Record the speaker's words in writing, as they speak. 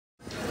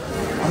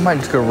might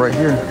just go right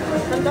here.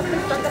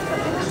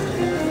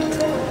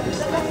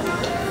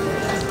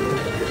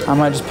 I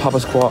might just pop a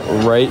squat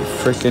right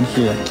freaking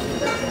here.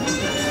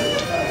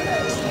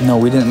 No,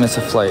 we didn't miss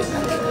a flight.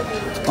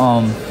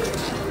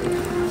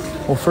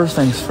 Well, first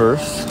things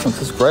first,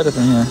 since it's bright up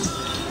in here.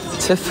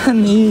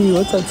 Tiffany,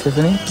 what's up,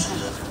 Tiffany?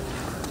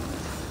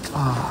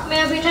 May I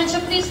have your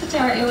attention, please? The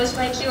tower it was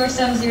by QR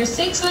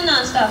 706 with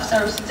non-stop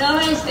service. The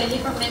tower is ready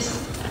for Miss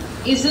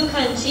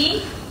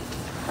Izukanji.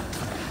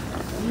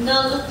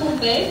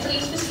 Nalupube,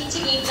 please proceed to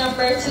gate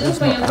number 2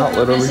 for your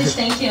important message.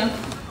 Thank you.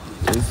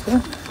 Is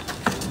there?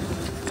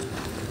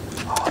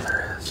 Oh,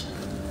 there is.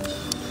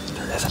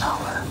 There is an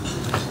outlet.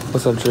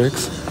 What's up,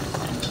 Jakes?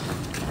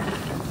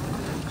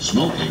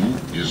 Smoking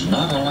is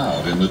not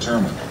allowed in the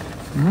terminal.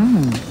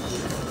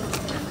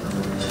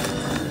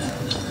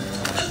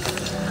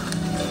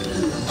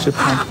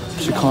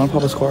 Should Colin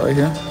pop a squat right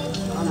here?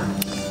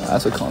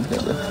 That's what Colin's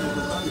gonna do.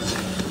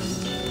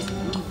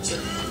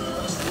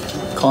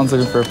 Colin's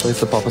looking for a place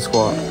to pop a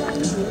squat.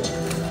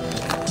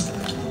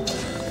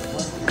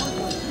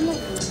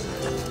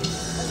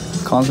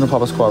 Colin's gonna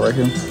pop a squat right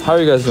here. How are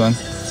you guys doing?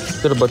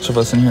 Got a bunch of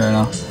us in here right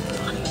now.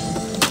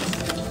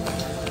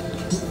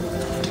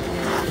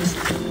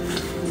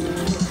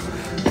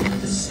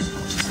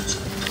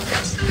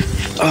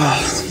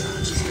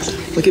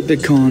 Look at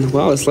Big Con.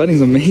 Wow, this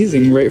lighting's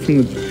amazing right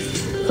from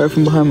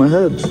behind my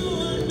head.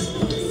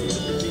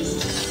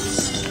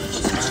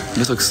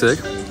 This looks sick.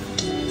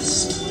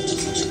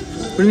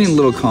 What do you mean,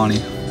 little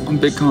Connie? I'm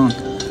Big Con.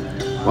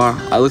 Wow,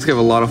 I look like I have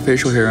a lot of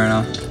facial hair right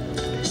now.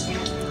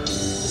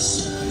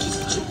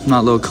 I'm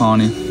not little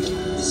Connie.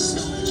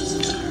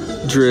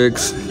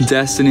 Drix,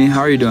 Destiny, how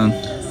are you doing?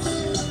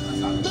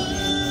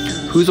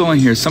 Who's all in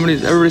here?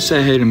 Everybody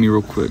say hey to me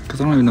real quick,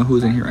 because I don't even know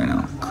who's in here right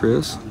now.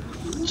 Chris?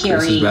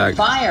 Carrying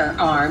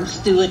firearms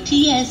through a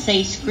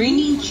TSA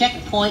screening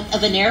checkpoint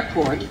of an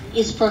airport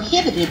is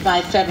prohibited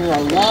by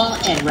federal law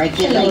and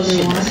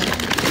regulations.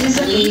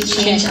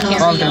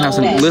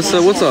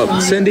 Lissa, what's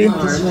up? Cindy,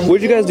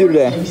 what'd you guys do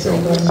today?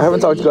 I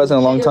haven't talked to you guys in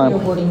a long time.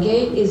 Boarding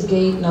gate is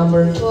gate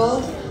number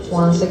 12.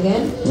 Once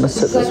again,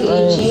 this is a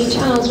gate change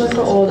announcement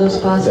for all those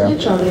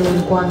passengers traveling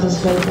with Qantas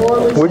Flight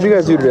 4. What'd you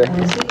guys do today?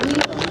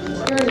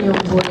 Your new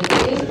boarding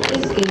gate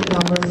is gate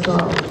number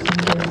 12.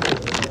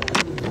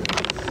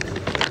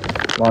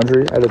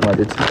 Laundry, I did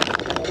laundry too. Do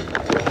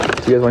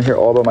you guys want to hear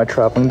all about my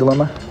traveling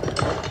dilemma?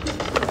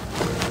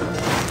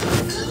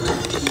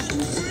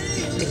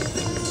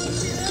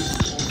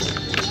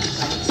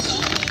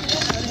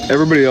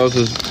 Everybody else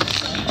is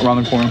around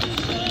the corner.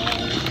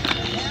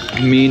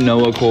 Me,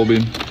 Noah,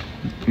 Colby,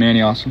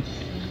 Manny, Austin.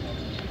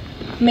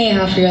 May I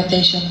have your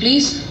attention,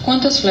 please?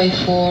 Qantas Flight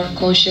 4,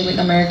 codeshare with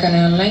American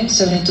Airlines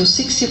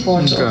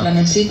 7264 to Auckland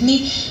and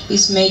Sydney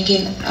is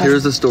making a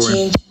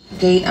change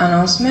gate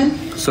announcement.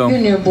 So, your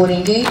new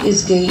boarding gate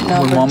is gate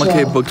number when Mama 12.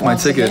 K booked my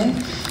ticket,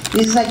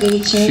 this is a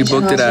gate change. She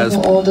booked it as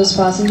for all those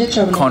passengers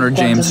traveling Connor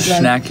James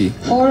Schnacky.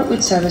 Or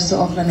with service to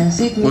Auckland and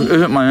Sydney. Well,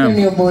 isn't my name?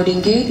 Your new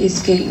boarding gate is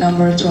gate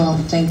number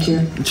 12. Thank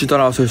you. She thought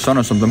I was her son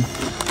or something.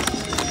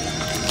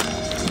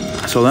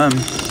 So then,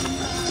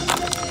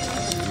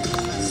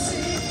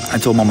 I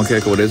told Mama K a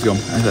couple days ago,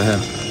 I said, hey,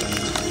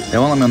 they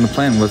won't let me on the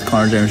plane with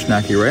Connor James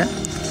Schnacky, right?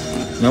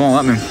 They won't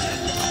let me.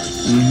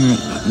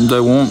 They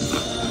won't.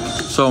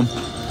 So,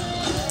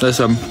 they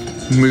said,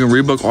 we can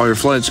rebook all your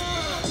flights,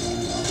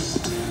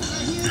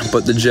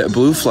 but the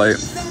JetBlue flight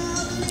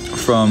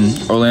from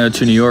Orlando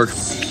to New York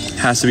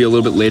has to be a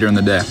little bit later in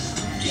the day.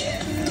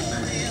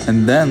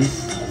 And then,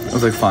 I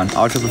was like, fine,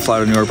 I'll just have to fly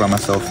to New York by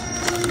myself.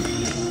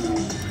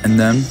 And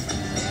then,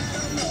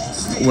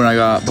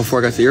 before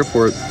I got to the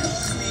airport,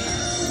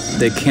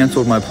 they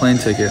canceled my plane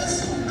ticket.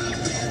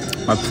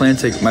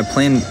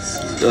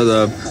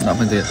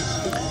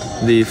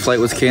 The flight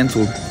was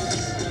canceled.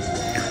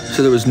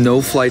 So there was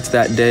no flights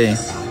that day,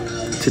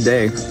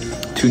 today,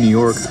 to New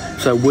York.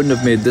 So I wouldn't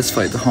have made this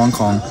flight to Hong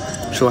Kong.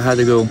 So I had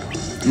to go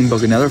and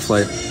book another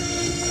flight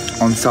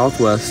on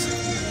Southwest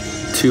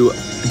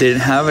they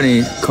didn't have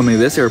any coming to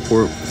this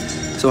airport.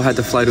 So I had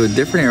to fly to a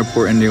different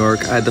airport in New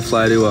York. I had to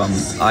fly to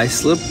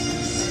Islip.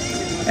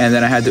 And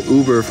then I had to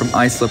Uber from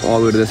Islip all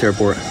the way to this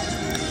airport.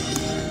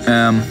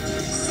 Then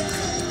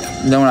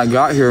when I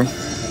got here,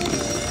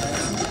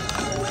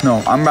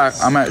 no, I'm at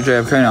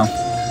JFK now.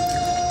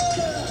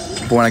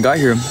 But when I got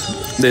here,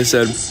 they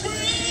said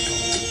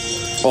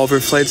all of your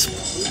flights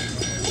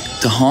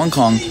to Hong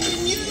Kong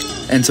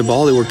and to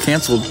Bali were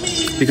canceled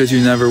because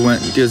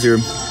because your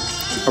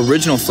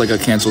original flight got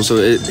canceled, so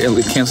it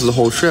cancels the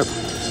whole trip.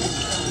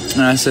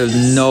 And I said,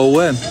 no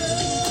way.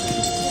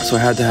 So I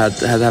had to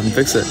have them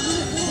fix it.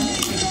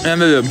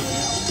 And they did.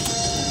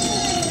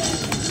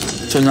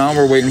 So now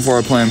we're waiting for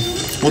our plane.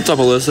 What's up,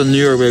 Alyssa? New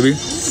York, baby.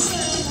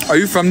 Are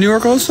you from New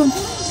York also?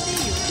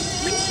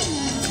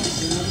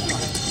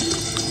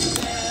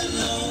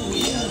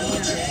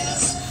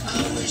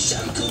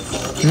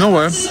 No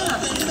way.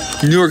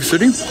 New York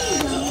City?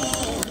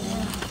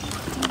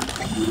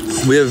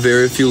 We have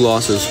very few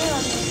losses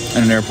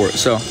in an airport,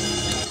 so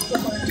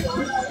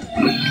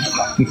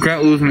you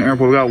can't lose in an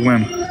airport, we gotta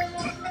win.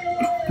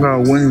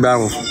 Gotta win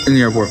battles in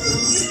the airport.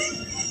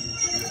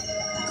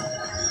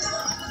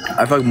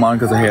 I feel like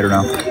Monica's a hater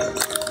now.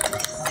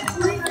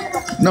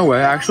 No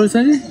way, actually,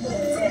 Cindy?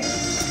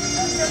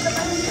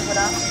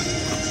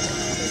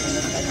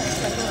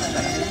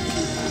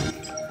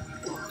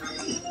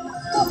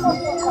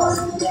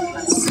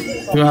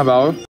 You don't have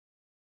hours?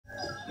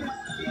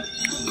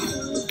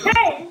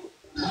 Hey!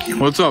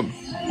 What's up?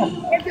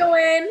 How you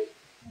doing?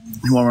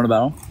 You wanna run a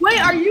battle? Wait,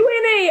 are you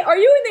in there?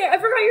 I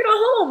forgot you're not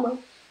home.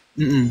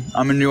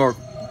 I'm in New York.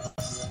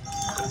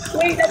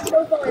 Wait, that's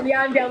so fun.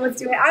 Yeah, I'm down. Let's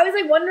do it. I was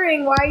like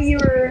wondering why you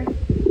were.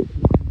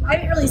 I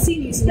haven't really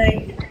seen you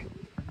tonight.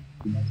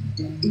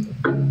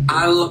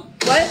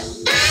 What?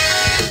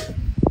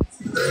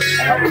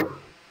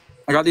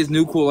 I got these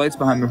new cool lights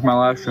behind me from my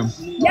last stream.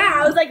 Yeah,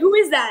 I was like, who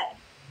is that?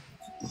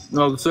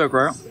 No, it's sick,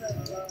 right?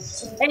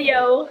 Hey,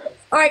 yo.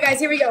 All right, guys,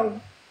 here we go.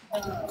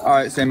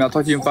 Alright, Sammy, I'll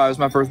talk to you in 5. It's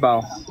my first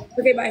battle.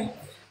 Okay, bye.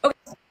 Okay.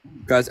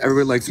 Guys,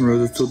 everybody likes some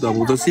roses till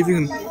double. Let's see if we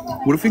can.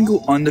 What if we can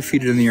go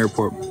undefeated in the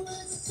airport?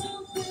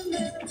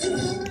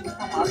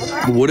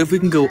 What if we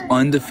can go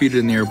undefeated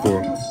in the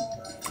airport?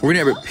 We're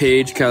gonna have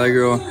Paige,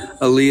 Caligaro,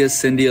 Aaliyah,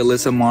 Cindy,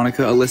 Alyssa,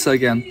 Monica, Alyssa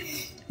again.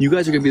 You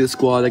guys are gonna be the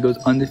squad that goes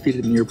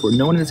undefeated in the airport.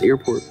 No one in this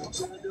airport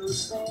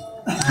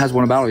has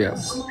won a battle yet.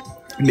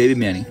 Maybe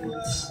Manny.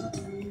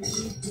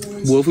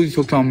 What if we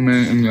took on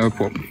Manny in the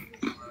airport?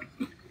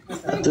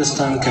 At this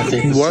time, can I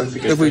take What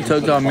if we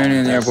took on Manny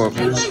in the airport?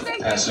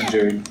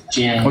 Passenger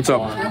Jan. What's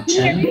up?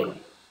 Chen.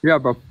 Yeah,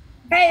 bro.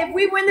 Hey, if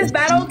we win this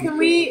battle, can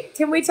we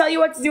tell you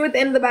what to do at the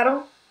end of the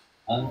battle?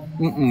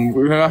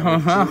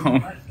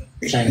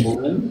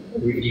 Chamberlain,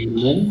 Rudy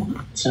Lin,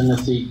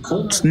 Timothy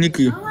Cook,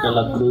 Sneaky. De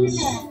La Cruz.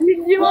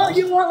 You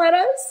won't let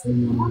us? What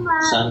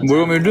do you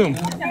want me to do?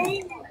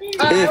 If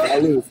I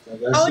lose.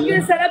 I want you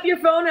to set up your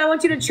phone. I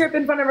want you to trip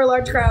in front of a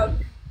large crowd.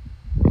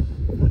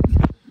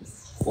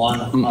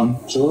 Juan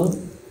Arturo,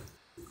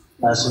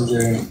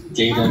 passenger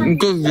Jaden.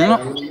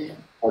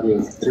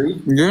 Audio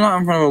 3. You're not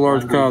in front of a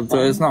large crowd, so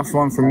it's not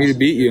fun for me to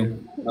beat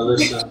you.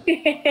 Melissa.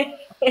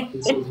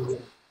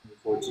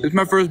 It's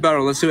my first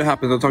battle. Let's see what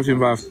happens. I'll talk to you in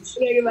 5.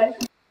 Okay, goodbye.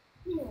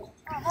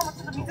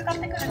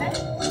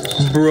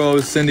 Bro,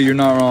 Cindy, you're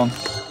not wrong.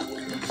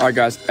 Alright,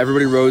 guys.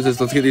 Everybody roses.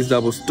 Let's get these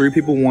doubles. 3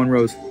 people, 1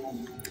 rose.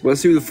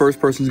 Let's see who the first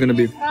person's going to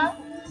be.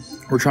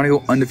 We're trying to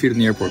go undefeated in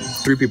the airport.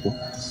 3 people.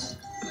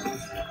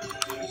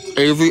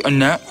 Avery,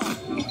 Annette.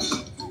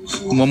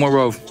 1 more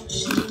rove.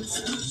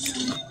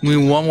 We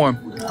need 1 more.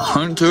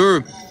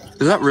 Hunter.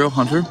 Is that real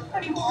Hunter?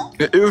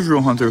 It is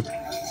real Hunter.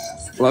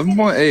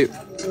 11.8.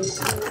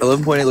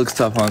 11.8 looks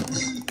tough, Hunt.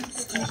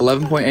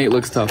 11.8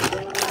 looks tough.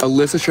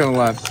 Alyssa Shannon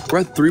Live. We're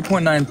at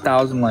 3.9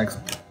 thousand likes.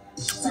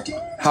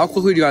 How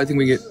quickly do you guys think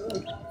we get?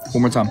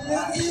 One more time.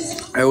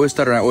 I always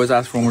stutter. I always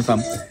ask for one more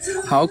time.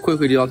 How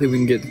quickly do y'all think we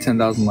can get to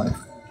 10,000 likes?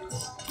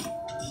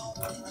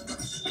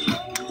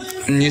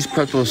 And these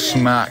pretzels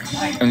smack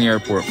in the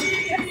airport.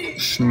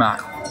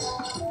 Smack.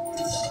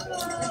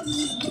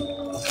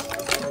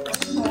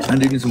 I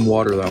do need some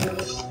water though.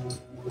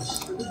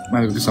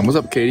 Might go get some. What's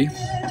up, Katie?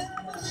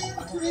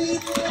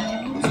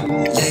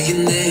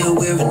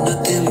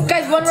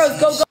 Guys, 1 rose.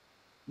 Go, go.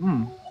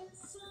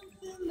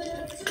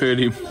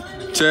 Katie.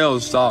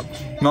 Tails, stop.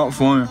 Not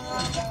funny.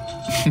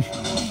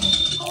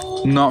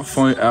 Not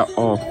funny at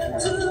all.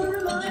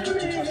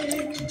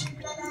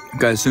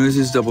 Guys, as soon as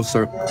these doubles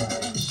start,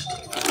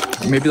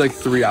 maybe like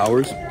 3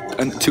 hours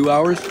and 2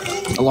 hours,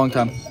 a long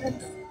time.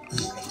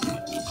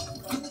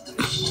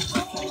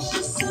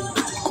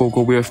 Go,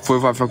 go. We have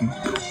 45 seconds.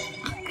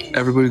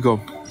 Everybody go.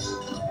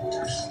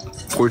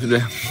 For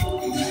today.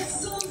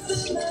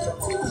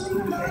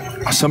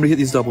 Somebody hit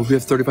these doubles. We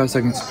have 35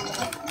 seconds.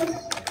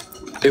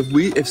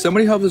 If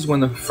somebody helps us win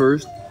the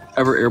first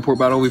ever airport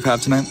battle we've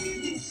had tonight,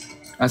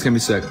 that's gonna be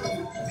sick.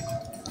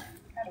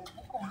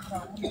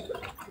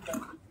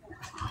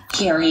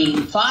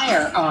 Carrying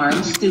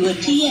firearms through a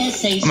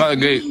TSA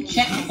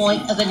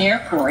checkpoint of an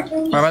airport.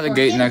 I'm at the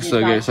gate next to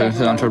the gate, so I can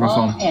sit down and turn my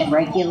phone. And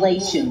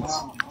regulations.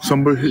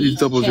 Somebody hit these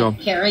doubles, y'all.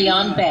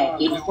 Carry-on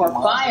baggage for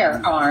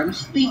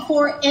firearms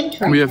before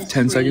entering. We have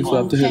 10 seconds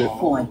left to hit it.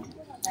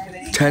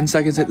 10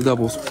 seconds to hit the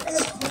doubles.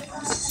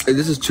 Hey,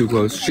 this is too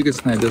close. She could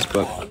snipe this,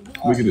 but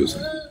we can do this.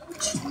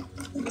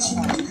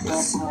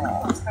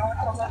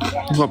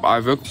 What's up,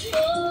 Ivic?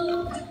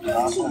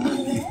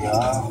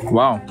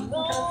 Wow.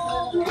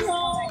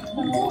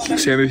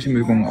 Sammy seems to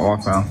be going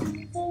off now.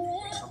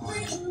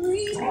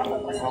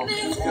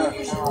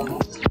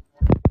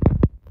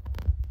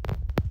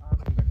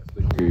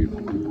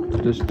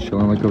 Just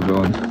chilling like a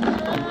villain.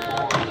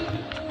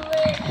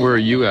 Where are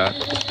you at?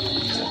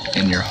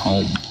 In your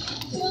home.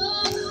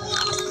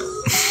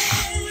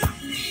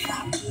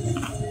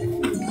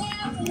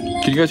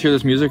 Can you guys hear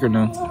this music or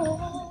no?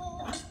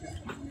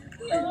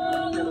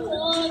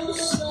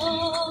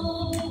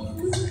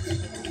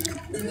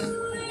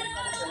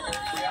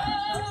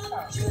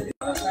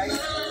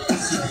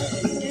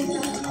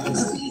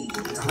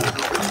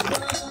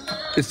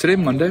 Is today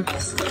Monday?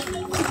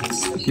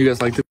 You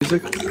guys like the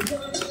music?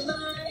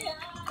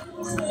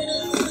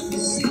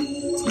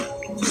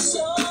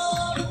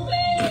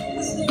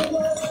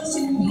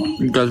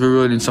 Guys, we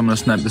really need someone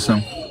to snipe this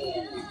thing.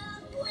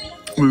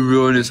 We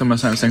really need someone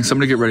to snipe this thing.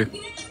 Somebody get ready.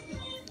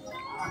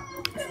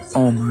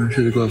 Oh my gosh,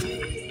 the glove.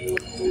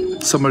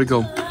 Somebody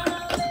go.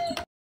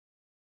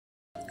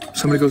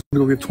 Somebody go.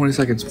 We have 20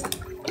 seconds.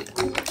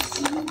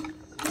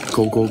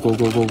 Go, go, go,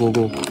 go, go, go,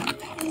 go.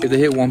 If they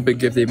hit one big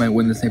gift, they might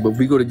win this thing. But if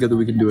we go together,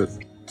 we can do it.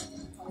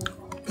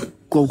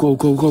 Go, go,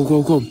 go, go,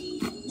 go, go.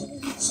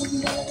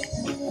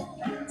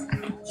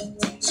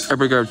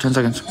 Everybody go. 10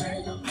 seconds.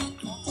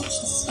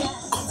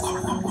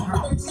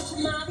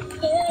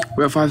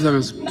 We have 5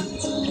 seconds.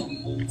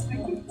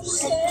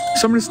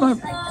 Somebody snipe.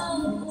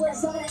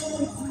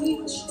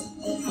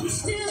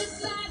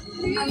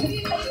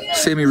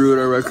 Sammy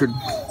ruined our record.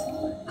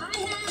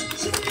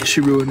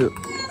 She ruined it.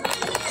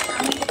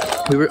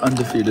 We were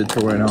undefeated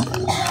till right now.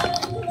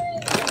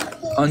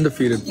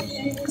 Undefeated.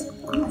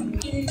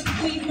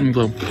 And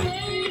so,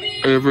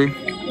 Avery.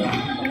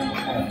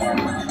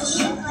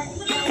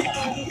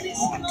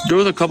 There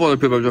was a couple other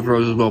people at Jeff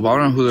Rose as well, but I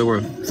don't know who they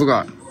were.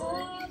 Forgot.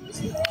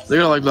 They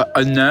got like that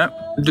Annette,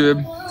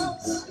 dude,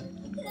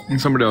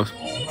 and somebody else.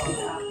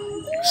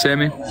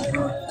 Sammy.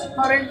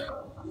 Potter.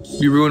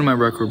 You ruined my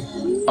record.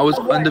 I was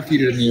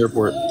undefeated in the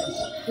airport.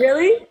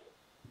 Really?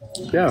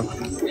 Yeah.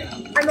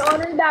 I'm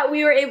honored that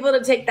we were able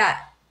to take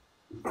that.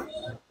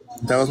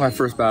 That was my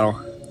first battle.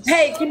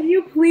 Hey, can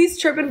you please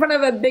trip in front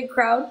of a big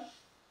crowd?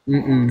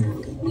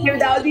 Dude,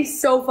 that would be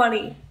so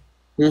funny.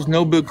 There's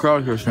no big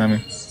crowd here,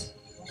 Sammy.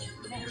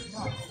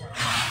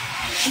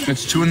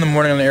 It's 2 in the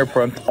morning on the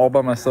airport. I'm all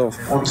by myself.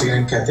 Once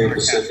again, Cathay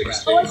Pacific.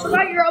 Oh, I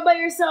forgot you're all by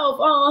yourself.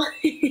 Oh.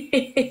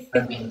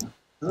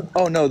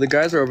 Oh no, the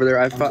guys are over there.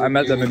 I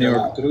met them in New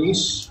York.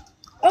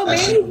 Oh,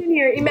 Manny's in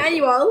here.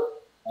 Emmanuel.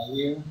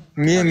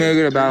 Me and Mary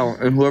get a battle,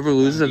 and whoever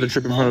loses has to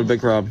trip in front of a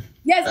big crowd.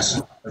 Yes.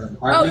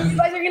 Oh, you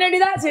guys are gonna do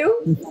that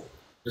too?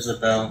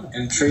 Isabel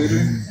and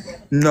Trader.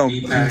 No,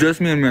 just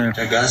me and Mary.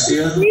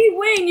 If we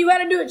win, you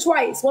gotta do it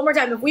twice. One more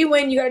time. If we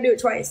win, you gotta do it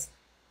twice.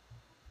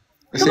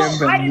 Come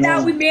on, I did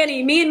that with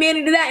Manny. Me and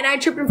Manny did that, and I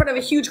tripped in front of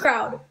a huge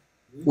crowd.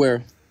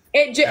 Where?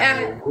 At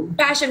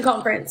Fashion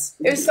Conference.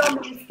 It was so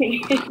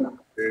amazing.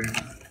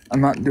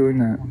 I'm not doing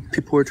that.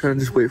 People are trying to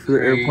just wait for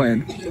their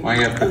airplane.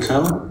 Maya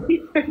Patel.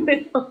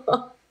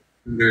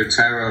 Under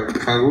Tyra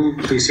Paru,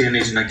 please see an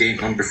agent at gate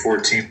number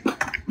 14.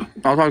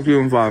 I'll talk to you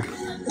in 5.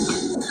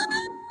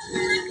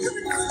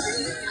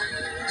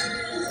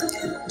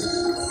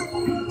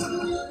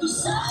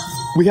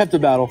 We have to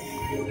battle.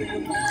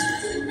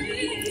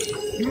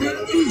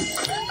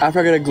 After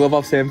I get a glove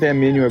off Sam Fan,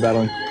 me and you are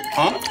battling.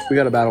 Huh? We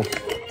got to battle.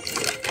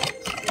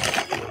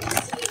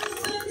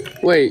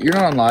 Wait, you're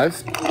not on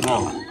live?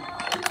 No.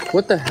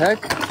 What the heck?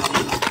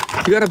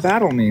 You gotta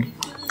battle me.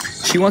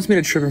 She wants me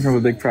to trip in front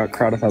of a big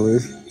crowd if I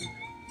lose.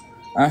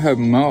 I have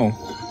no.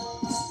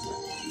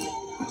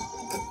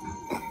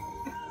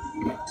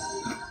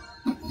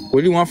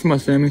 What do you want from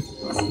us, Sammy?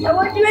 I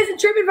want you guys to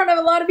trip in front of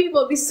a lot of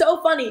people. It'd be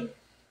so funny.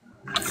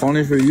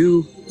 Funny for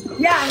you.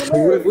 Yeah.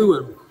 What if we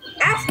would?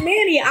 Ask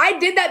Manny. I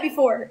did that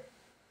before.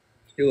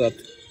 He left.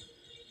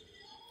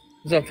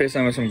 He's on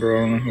FaceTime with some girl.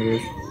 I don't know who it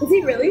is. Is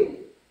he really?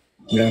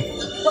 Yeah.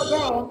 What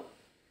girl?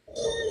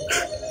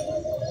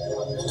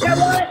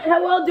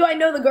 How well do I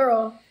know the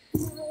girl?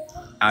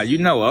 You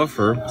know of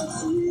her.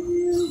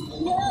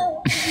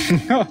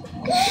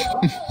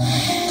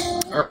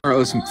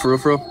 Listen, for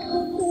real.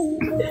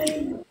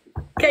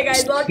 Okay,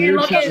 guys, lock in.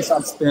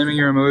 Stop spamming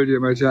your emoji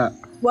in my chat.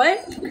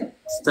 What?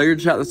 Tell your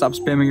chat to stop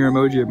spamming your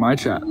emoji in my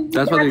chat.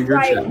 That's why they're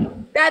your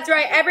chat. That's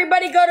right.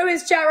 Everybody go to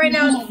his chat right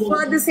now and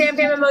flood the Sam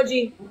Fam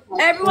emoji.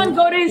 Everyone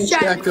go to his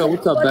chat. Becca,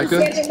 what's up,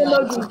 Becca?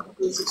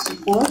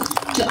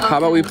 How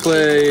about we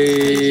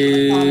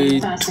play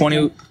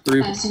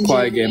 23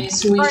 quiet game?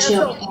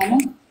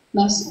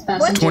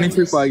 What?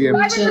 23 quiet game.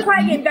 5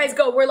 quiet game, guys.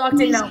 Go. We're locked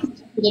in now.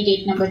 The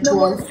gate number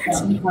 12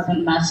 has an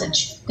important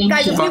message.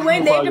 Guys, if we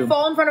win, they have to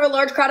fall in front of a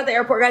large crowd at the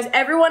airport. Guys,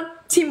 everyone,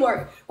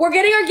 teamwork. We're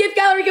getting our gift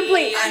gallery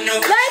complete.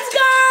 Let's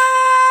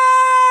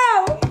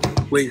go!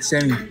 Wait,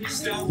 Sammy,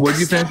 what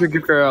did you finish your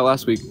gift card out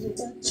last week?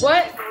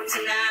 What?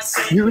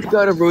 You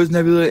got a Rose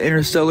Nebula,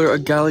 Interstellar, a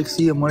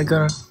Galaxy, a Money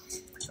Gunner,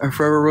 a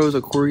Forever Rose, a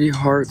Corgi,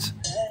 Hearts,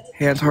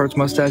 Hands, Hearts,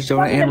 Mustache,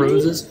 Donut, and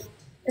Roses.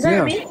 Is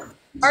that me?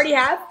 Already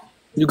have?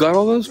 You got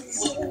all those?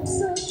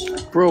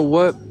 Bro,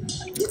 what?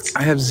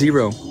 I have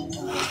 0.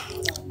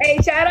 Hey,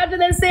 shout out to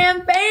the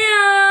Sam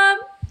Fam!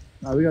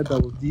 We got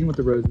double Dean with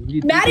the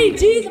roses. Maddie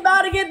G's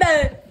about to get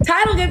the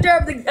title gifter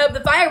of the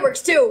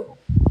fireworks too.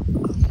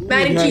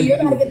 Maddie G, you're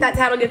about to get that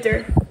title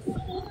gifter.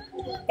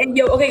 And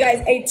yo, okay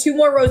guys, hey, 2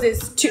 more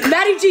roses.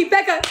 Maddie G,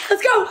 Becca,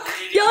 let's go!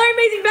 Y'all are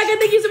amazing, Becca.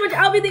 Thank you so much,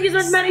 Albie. Thank you so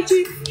much, Maddie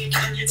G.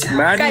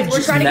 Guys,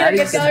 we're trying to get our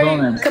gift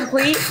gallery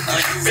complete.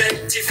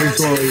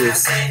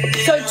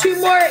 So 2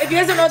 more. If you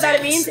guys don't know what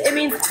that means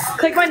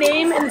click my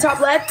name in the top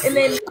left, and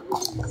then.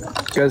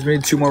 Guys, we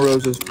need 2 more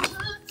roses.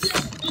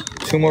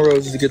 2 more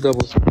roses to get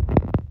doubles.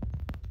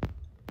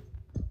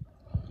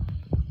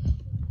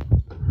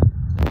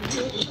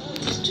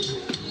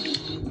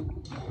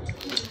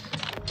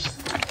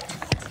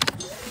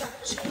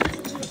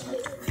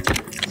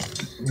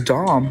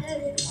 Dom.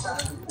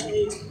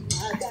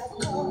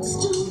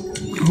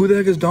 Who the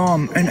heck is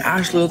Dom? And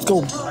Ashley, let's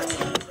go.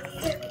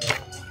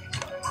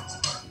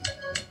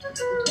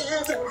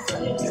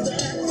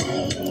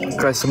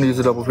 Guys, somebody use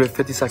the doubles. We have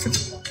 50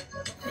 seconds.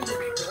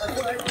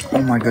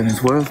 Oh my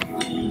goodness, what if...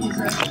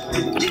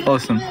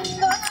 Listen,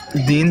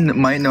 Dean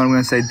might know what I'm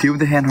gonna say. Dean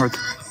with the hand hearts.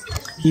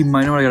 He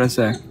might know what I gotta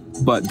say.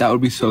 But that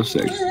would be so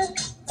sick.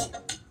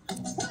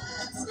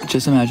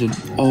 Just imagine.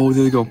 Oh,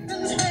 there we go.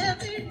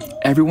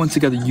 Everyone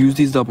together, use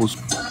these doubles.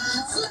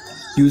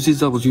 Use these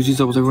doubles,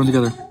 everyone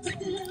together.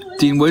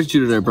 Dean, what did you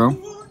do today, bro?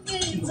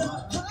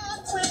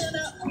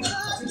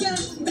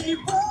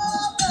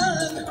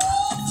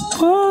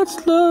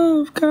 What's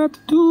love got to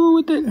do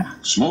with it?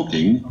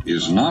 Smoking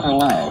is not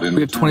allowed in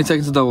We have 20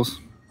 seconds of doubles.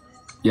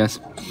 Yes.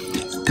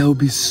 That would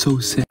be so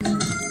sick.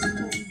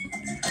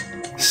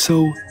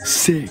 So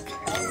sick.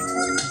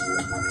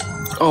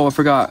 Oh, I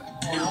forgot.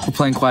 We're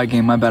playing quiet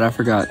game. My bad, I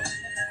forgot.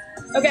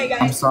 Okay,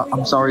 guys.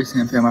 I'm sorry,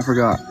 Sam Fam. I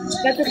forgot.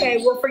 That's okay.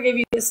 We'll forgive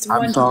you this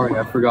one. I'm sorry.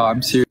 I forgot.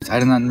 I'm serious. I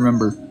did not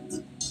remember.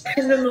 I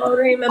don't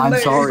remember. I'm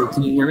sorry.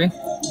 Can you hear me?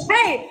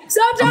 Hey,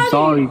 stop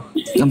talking.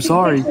 I'm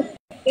sorry. I'm sorry.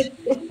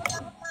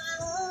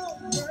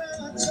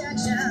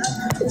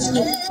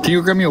 Can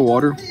you grab me a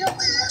water? You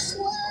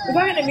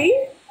talking to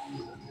me?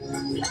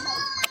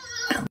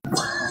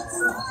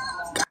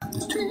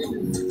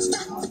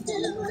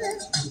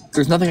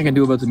 There's nothing I can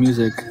do about the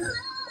music.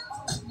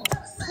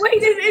 Wait,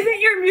 this isn't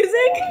your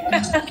music?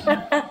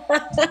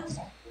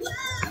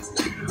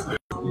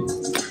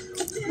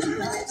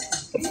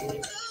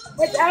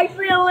 It's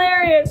actually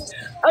hilarious.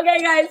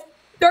 Okay, guys,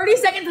 30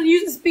 seconds of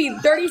using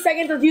speed. 30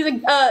 seconds of using.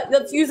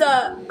 Let's use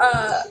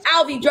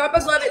Alvy. Drop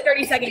a glove at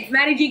 30 seconds.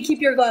 Maddie G, keep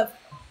your glove.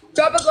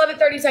 Drop a glove at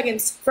 30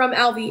 seconds from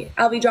Alvy.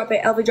 Alvy, drop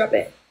it. Alvy, drop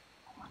it.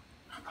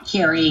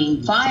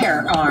 Carrying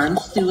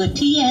firearms through a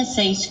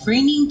TSA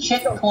screening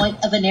checkpoint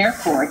of an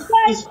airport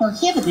is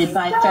prohibited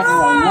by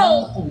federal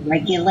law and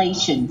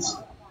regulations.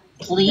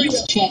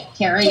 Please check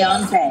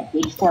carry-on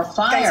baggage for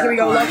firearms. Guys, here we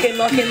go. Lock in,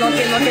 lock in, lock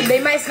in, lock in. They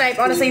might snipe.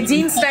 Honestly,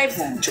 Dean snipes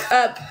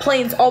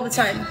planes all the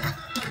time.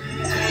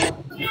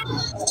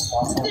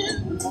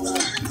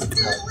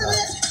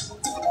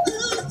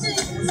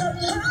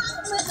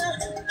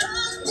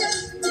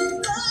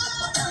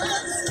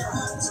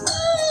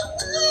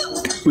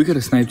 We could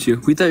have sniped you.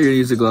 We thought you were gonna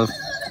use the glove.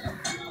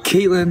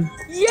 Caitlin,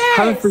 yes!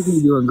 how the freak are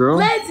you doing, girl?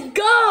 Let's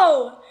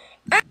go!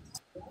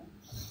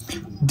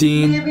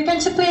 Dean,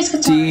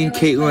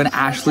 Caitlin,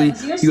 Ashley,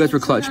 you guys were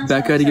clutch.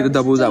 Becca to get the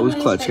doubles, that was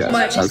clutch, guys.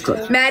 That was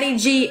clutch. Maddie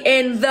G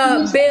in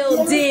the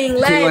building.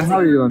 Let's Caitlin, how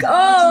are you doing?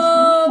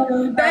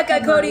 go!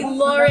 Becca, Cody,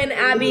 Lauren,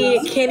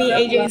 Abby, Kenny,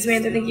 AJ, and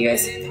Samantha. Thank you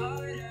guys.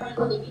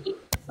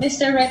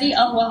 Mr. Reddy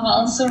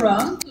Al-Wahal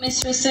Saram,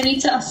 Ms.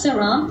 Sunita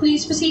Saram,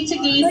 please proceed to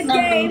gate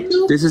number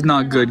 2. This is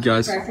not good,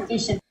 guys.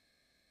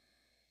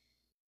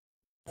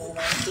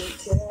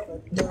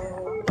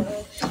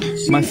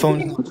 My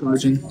phone is not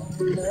charging.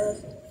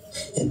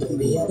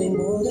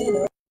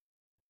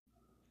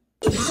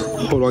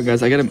 Hold on,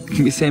 guys.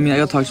 Sammy, I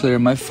gotta talk to you later.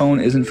 My phone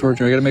isn't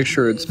charging. I gotta make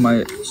sure it's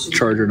my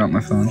charger, not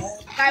my phone.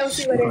 I will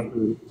see you later.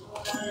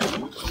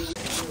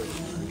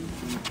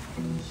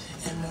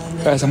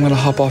 Guys, I'm gonna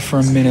hop off for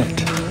a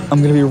minute.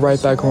 I'm gonna be right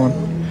back on.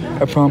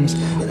 I promise.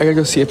 I gotta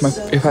go see if my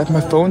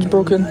phone's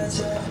broken. That's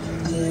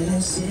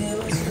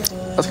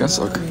gonna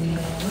suck.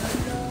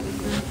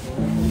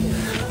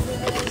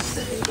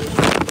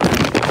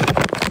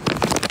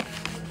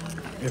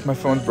 If my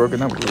phone's broken,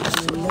 that would really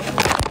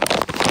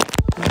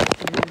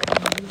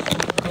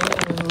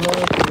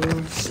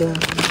suck.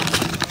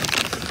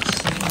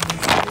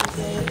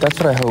 That's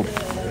what I hope.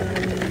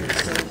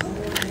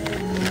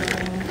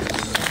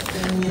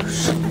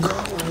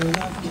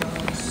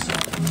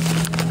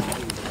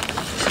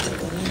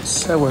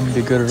 That wouldn't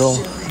be good at all.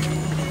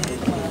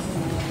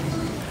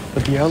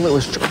 But the outlet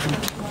was charging.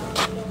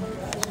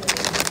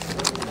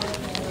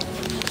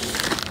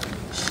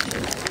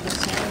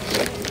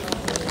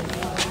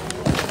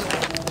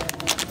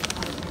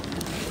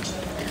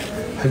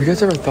 Have you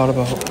guys ever thought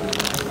about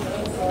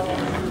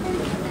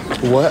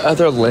what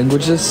other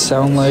languages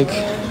sound like?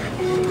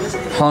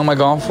 How long am I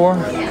gone for?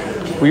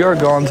 We are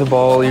gone to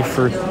Bali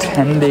for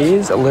 10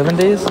 days, 11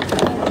 days?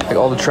 Like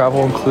all the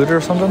travel included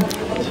or something?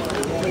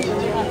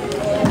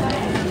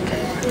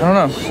 I don't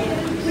know.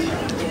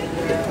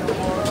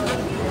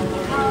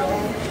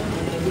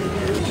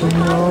 You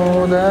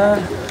know that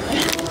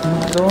I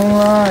don't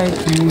like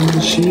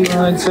you, she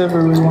likes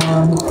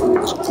everyone.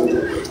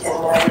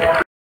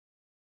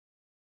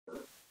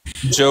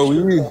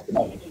 Joey,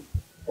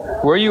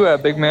 where are you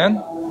at, big man?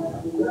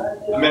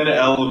 I'm in the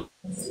elevator.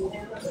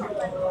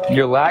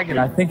 You're lagging.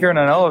 I think you're in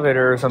an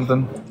elevator or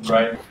something.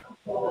 Right.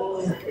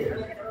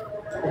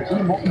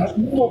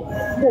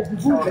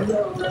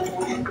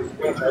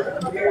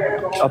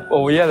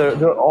 Oh yeah,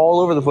 they're all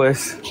over the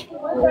place.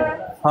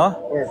 Huh?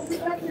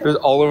 There's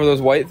all over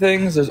those white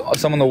things. There's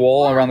some on the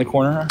wall around the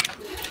corner,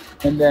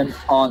 and then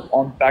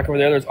on back over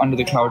there, there's under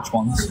the couch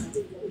ones.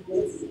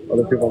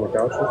 Other people on the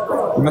couch?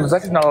 I mean, there's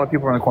actually not a lot of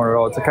people in the corner at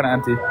all. It's kind of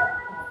empty.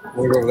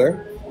 Want to go over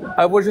there?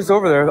 I was just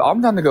over there.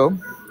 I'm down to go.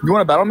 You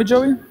want to battle me,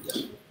 Joey?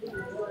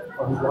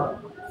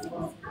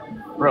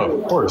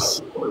 Bro, of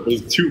course.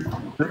 There's two.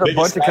 There's a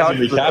bunch of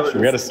couches recapture.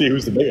 We got to see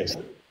who's the biggest.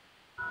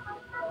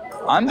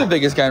 I'm the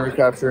biggest guy in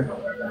recapture.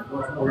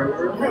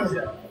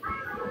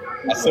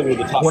 I said we're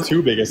the top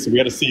two biggest, so we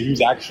got to see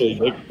who's actually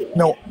big.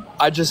 No,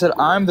 I just said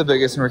I'm the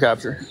biggest in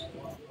recapture.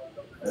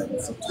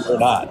 We're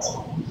not.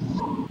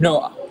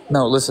 No,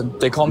 listen.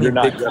 They call me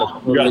You're Big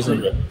not. Con. You gotta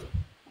prove it.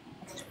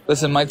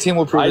 Listen, my team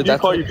will prove I it. do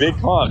call you Big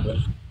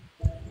Con.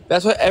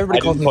 That's what everybody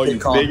calls me. Call Big you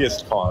Con.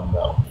 Biggest Con,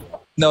 though.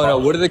 No.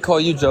 What do they call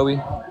you, Joey?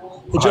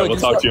 Hey, All right, we'll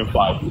talk to you in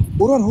 5.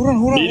 Hold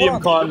on.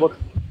 Medium Con.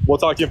 We'll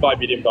talk to you in 5.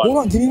 Medium Con. Hold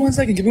on. Give me 1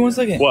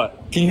 second.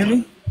 What? Can you hear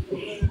me?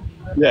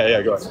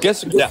 Yeah. Go ahead.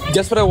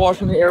 Guess what I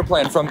watched on the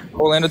airplane from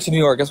Orlando to New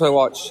York. Guess what I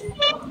watched?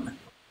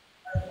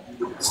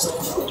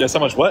 Guess how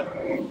much? What?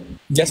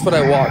 Guess what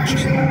I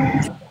watched?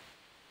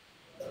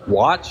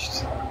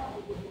 Watched?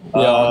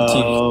 Yeah, on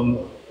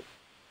TV.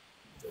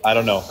 I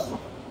don't know.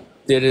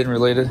 Dated and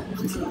related.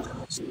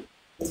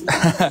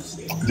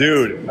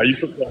 Dude, are you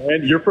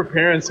preparing? You're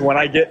preparing so when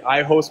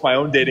I host my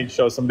own dating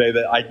show someday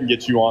that I can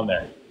get you on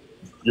there.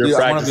 You're Dude,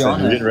 practicing.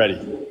 You're getting ready.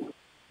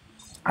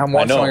 I'm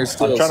watching all your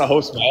skills. I'm trying to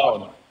host my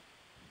own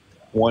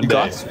one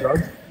day.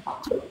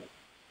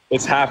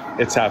 It's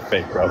half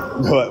fake,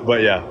 bro.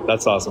 But yeah,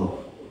 that's awesome.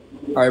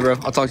 All right, bro.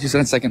 I'll talk to you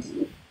in a second.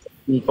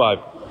 5.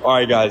 All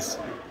right, guys.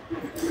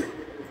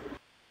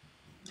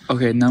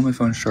 Okay, now my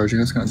phone's charging.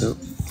 That's kind of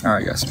dope. All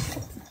right, guys.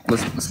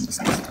 Listen.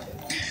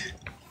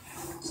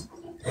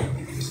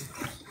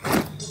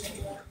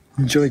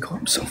 Joey called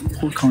himself.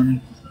 Poor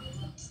Connie.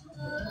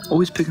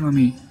 Always picking on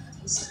me.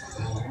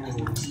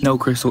 No,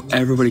 Crystal.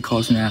 Everybody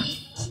calls me that.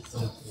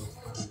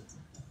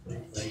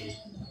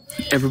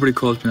 Everybody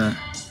calls me that.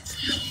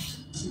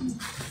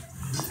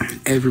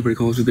 Everybody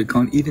calls me Big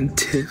Con. Even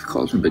Tiff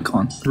calls me Big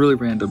Con. Really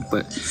random,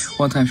 but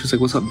one time she was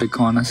like, "What's up, Big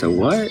Con?" I said,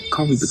 "What?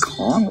 Call me Big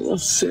Con?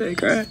 That's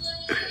sick, right?"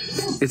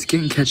 It's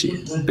getting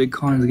catchy. Big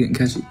Con is getting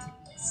catchy.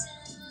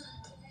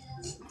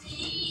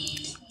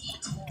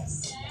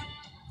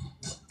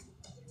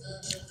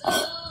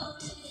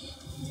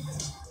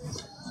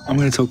 I'm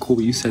gonna tell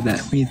Colby you said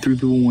that. We need 3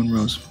 people, 1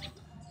 rose.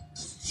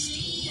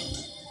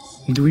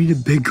 Do we need a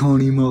Big Con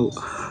emote?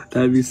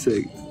 That'd be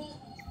sick.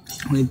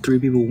 We need 3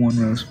 people, 1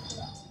 rose.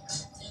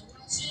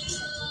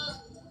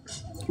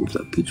 What's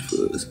that peach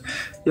fuzz?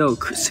 Yo,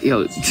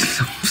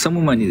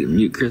 someone might need to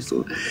mute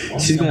Crystal.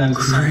 She's going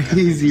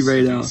crazy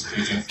right now.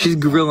 She's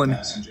grilling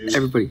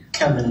everybody.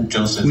 Kevin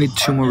Joseph. We need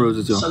 2 more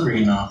roses, y'all.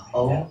 Sabrina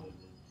O.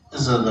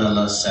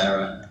 Isabella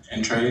Sarah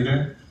and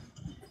Trader.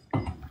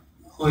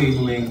 Hui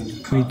Ling.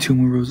 We need 2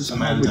 more roses.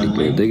 Samantha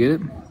Did they get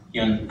it?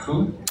 Yun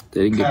Ku.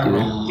 They didn't get it.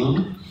 Carol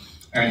Lu.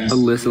 Ernest.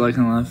 Alyssa like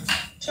in live.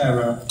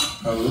 Tara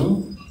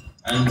Haru.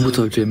 What's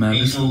up, J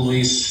Mavis? Angel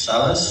Luis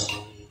Salas.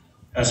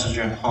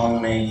 Passenger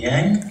Hong Mei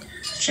Yang.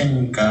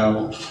 Chen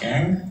Gao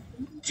Yang.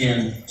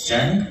 Jin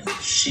Zhang.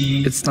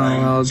 Shi. It's not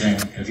allowed. Zhang.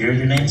 If you heard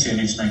your name, say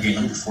it's not gate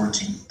number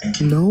 14. Thank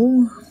you.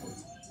 No.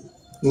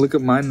 Look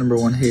at my number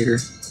 1 hater.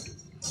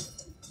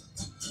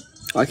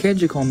 Why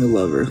can't you call me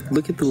lover?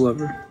 Look at the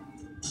lover.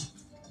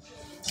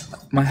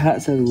 My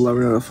hat says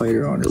lover, not a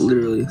fighter on it,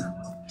 literally.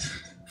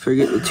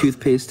 Forget the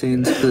toothpaste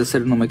stains because I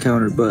set it on my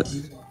counter, but.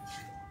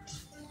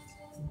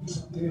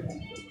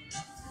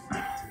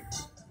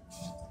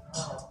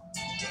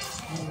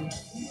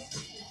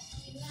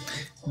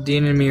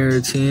 Dean and me are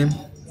a team.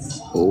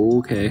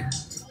 Okay.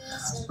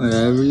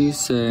 Whatever you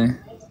say.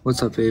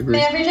 What's up, Avery?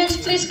 Beverages,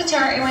 please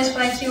Qatar Airways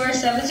Flight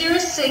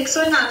QR706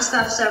 or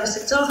non-stop service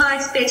to Doha,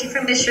 expecting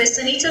from Mistress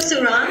Anita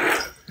Suran,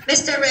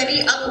 Mr.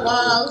 Reddy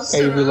Alwal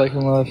Avery like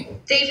in love.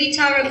 Davy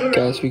Taraguru,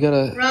 Guys, we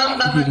gotta. Ram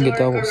You can get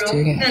doubles.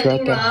 Dang it, I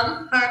forgot that.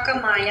 Ram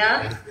Harka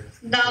Maya,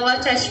 Dawa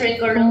Tashri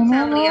Guru,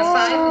 family of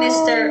 5,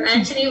 Mr.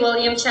 Anthony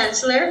William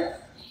Chancellor.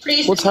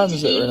 Please What time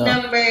is it right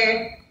now?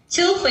 number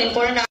 2 for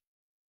important.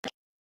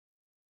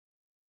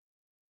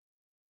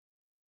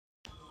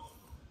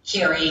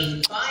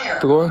 Carrying fire.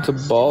 We're going to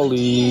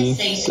Bali.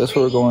 That's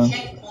where we're going.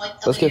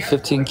 Let's get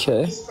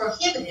 15K.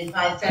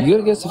 You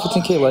gotta get to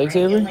 15K likes,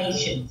 Avery?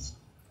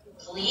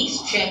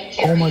 Please check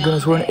Oh my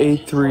goodness, we're in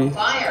A3.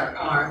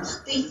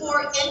 firearms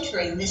before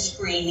entering the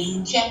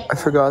screening checkpoint. I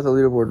forgot the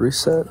leaderboard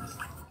reset.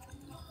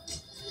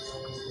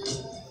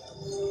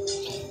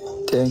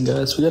 Dang,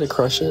 guys, we gotta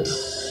crush it.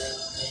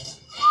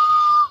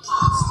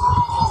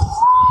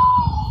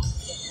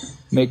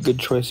 Make good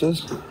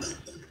choices.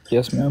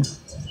 Yes, ma'am.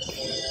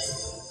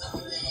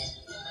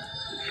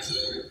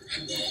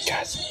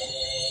 Guys,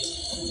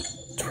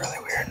 it's really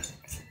weird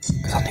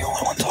because I'm the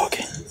only one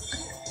talking.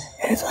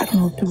 And I don't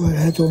know if people have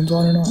headphones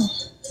on or not.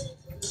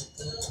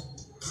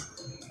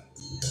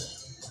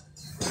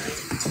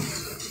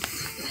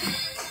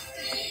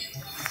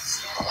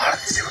 A lot of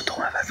these people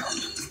don't have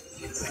headphones.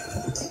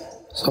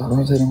 So I don't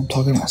know if they know I'm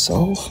talking to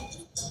myself.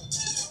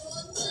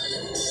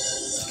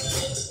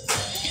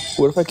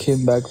 What if I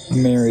came back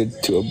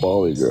married to a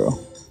Bali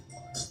girl?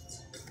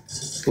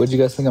 Would you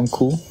guys think I'm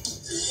cool?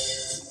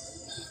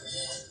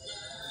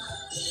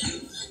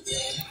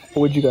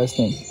 What would you guys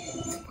think?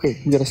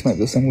 Okay, we gotta snipe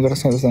this thing. We gotta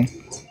snipe this thing.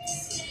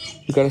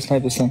 We gotta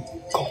snipe this thing.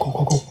 Go, go,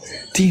 go, go.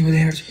 Team with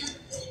energy.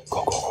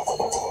 Go, go, go, go,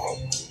 go, go.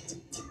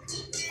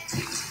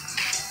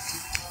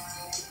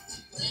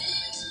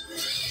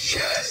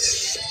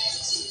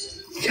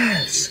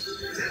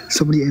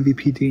 Somebody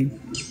MVP Dean.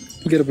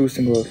 You get a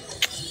boosting glove.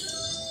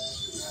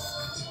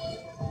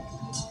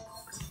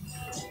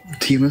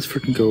 Team, let's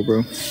freaking go,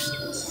 bro.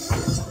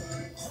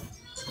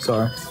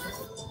 Sorry.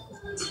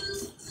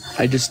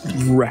 I just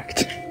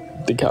wrecked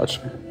the couch.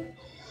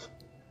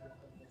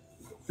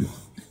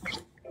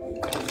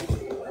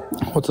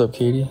 What's up,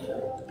 Katie?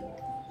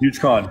 Huge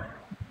con.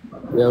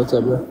 Yeah, what's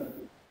up, bro?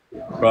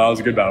 Well, that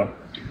was a good battle.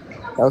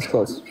 That was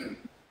close.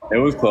 It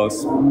was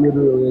close.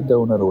 Literally a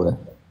donut away.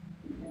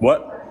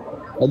 What?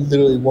 I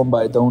literally won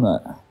by a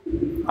donut.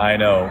 I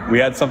know. We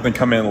had something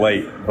come in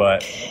late,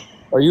 but...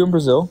 Are you in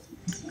Brazil?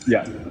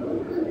 Yeah.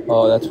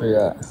 Oh, that's where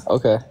you're at.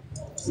 Okay.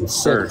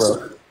 Sick,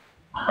 bro.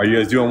 Are you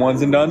guys doing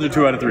ones and dones or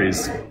 2 out of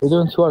 3s? We're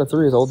doing 2 out of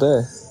 3s all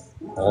day.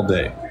 All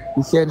day.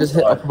 You can't just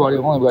hit upper body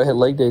only, we gotta hit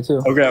leg day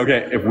too.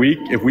 Okay. If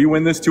we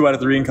win this 2 out of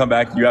 3 and come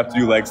back, you have to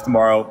do legs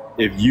tomorrow.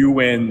 If you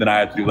win, then I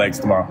have to do legs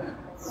tomorrow.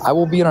 I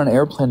will be on an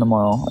airplane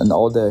tomorrow and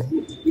all day.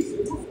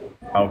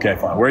 Okay,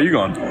 fine. Where are you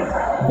going?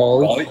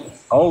 Bali.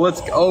 Oh,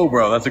 let's go,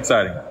 bro. That's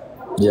exciting.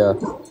 Yeah.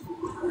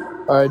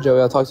 All right,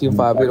 Joey. I'll talk to you in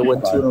 5. We're gonna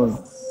win 2.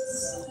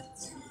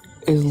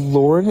 Is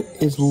Lauren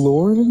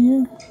in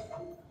here?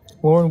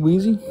 Lauren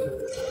Weezy?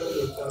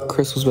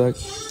 Crystal's back.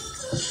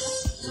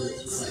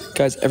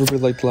 Guys, everybody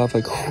like to laugh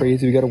like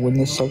crazy. We gotta win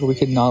this sucker. We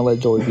cannot let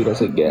Joey beat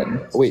us again.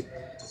 Oh, wait,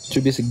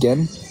 Joey beat us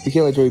again? We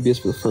can't let Joey beat us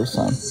for the first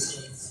time.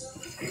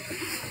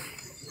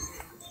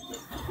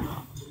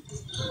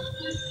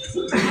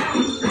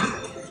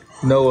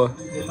 Noah.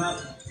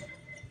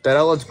 That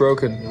outlet's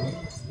broken.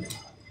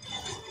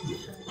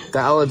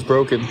 That outlet's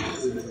broken.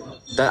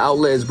 That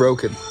outlet is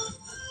broken.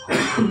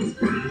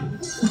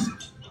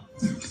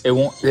 It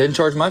won't. They didn't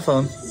charge my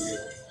phone.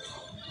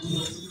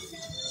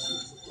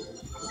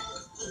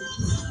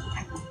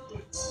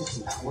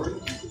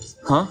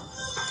 Huh?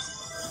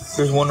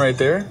 There's one right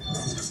there.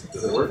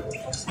 Does it work?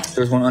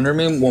 There's one under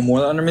me. One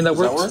more under me that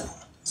works.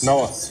 Does that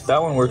work? No.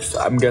 That one works.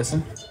 I'm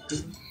guessing.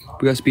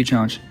 We got speed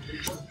challenge.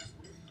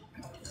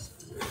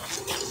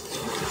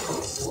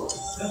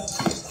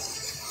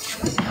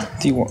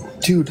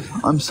 Dude,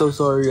 I'm so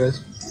sorry,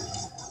 guys.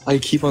 I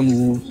keep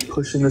on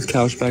pushing this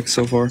couch back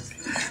so far.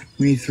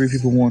 We need 3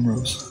 people, 1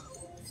 rose.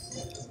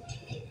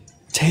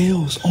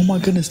 Tails. Oh my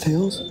goodness,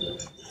 Tails.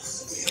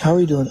 How are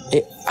you doing?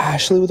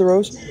 Ashley with a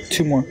rose?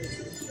 2 more.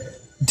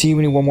 D,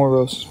 we need 1 more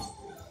rose.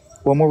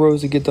 1 more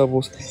rose to get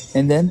doubles.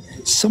 And then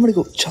somebody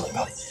go, Jelly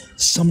Belly.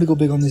 Somebody go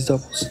big on these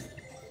doubles.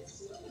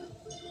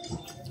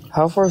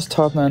 How far is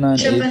Top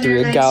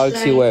 9983? A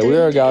galaxy away. We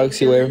are a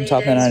galaxy away from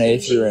Top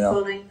 9983 right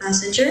now.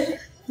 Passenger,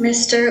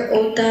 Mr.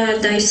 Ota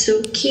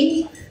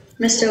Daisuke,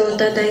 Mr.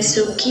 Ota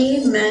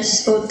Daisuke,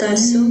 Ms. Ota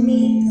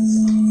Sumi,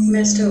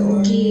 Mr.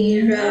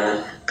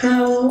 Ogira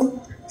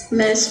Kao,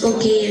 Ms.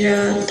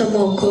 Ogira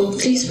Tomoko.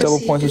 Please proceed. Double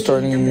points are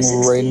starting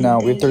right now.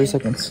 We have 30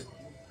 seconds.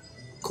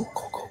 Go.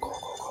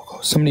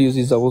 Somebody use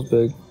these doubles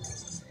big.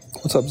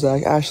 What's up,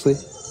 Zach? Ashley.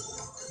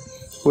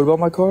 What about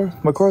my car?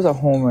 My car's at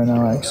home right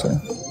now, actually.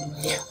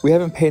 We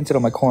haven't painted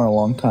on my car in a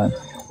long time.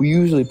 We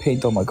usually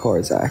paint on my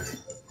car, Zach.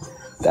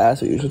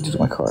 That's what we usually do to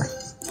my car.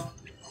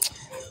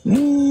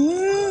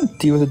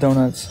 D with the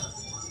donuts.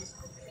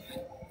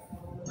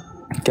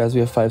 Guys,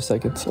 we have 5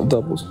 seconds of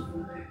doubles.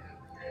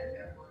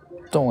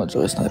 Don't let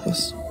Joey snipe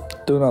us.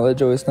 Do not let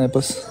Joey snipe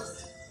us.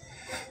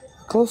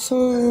 Closer.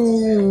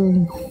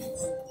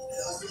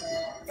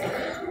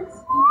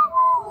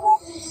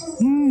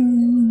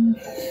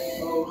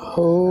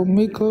 Hold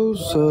me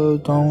closer,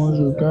 don't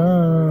you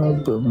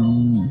grab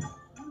me.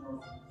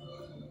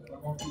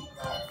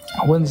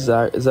 When's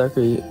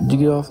Zachary? Did you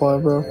get off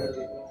live, bro?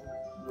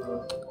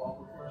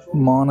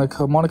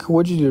 Monica,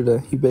 what'd you do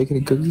today? You baking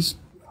any cookies?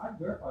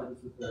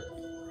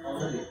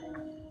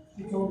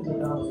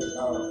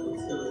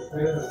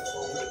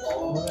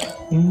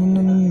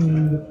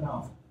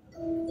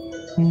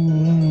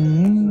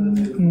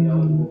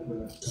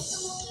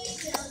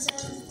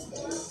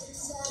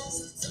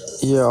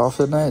 Yeah, off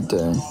the night,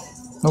 dang.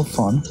 No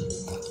fun.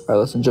 Alright,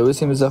 listen, Joey's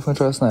team is definitely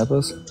trying to snipe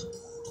us.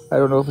 I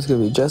don't know if it's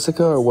gonna be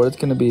Jessica or what it's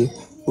gonna be.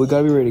 We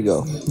gotta be ready to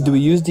go. Do we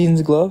use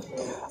Dean's glove?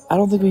 I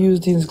don't think we use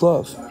Dean's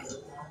glove.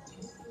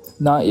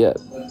 Not yet.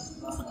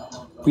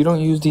 We don't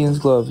use Dean's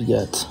glove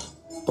yet.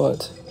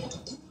 But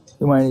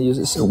we might need to use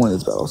it in one of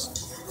these battles.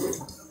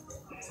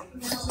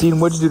 Dean,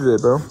 what'd you do today,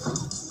 bro?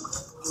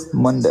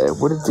 Monday.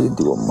 What did Dean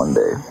do on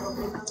Monday?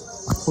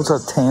 What's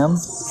up, Tam?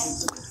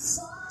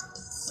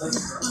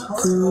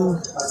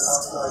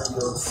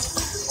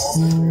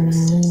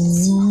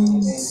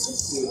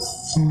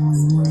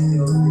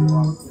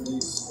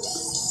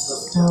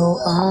 No,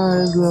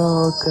 I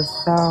look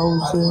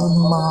 1,000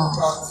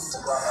 miles.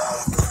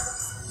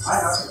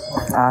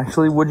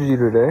 Actually, what did you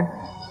do today?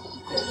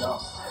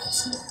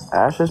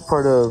 Ash is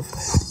part of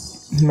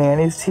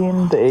Manny's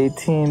team, the A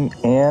team,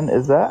 and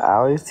is that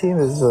Allie's team?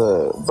 Is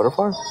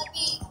Butterfly?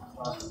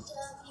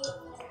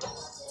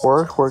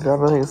 Workout,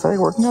 I think exciting.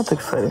 Working out's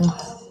exciting. I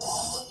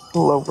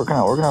love working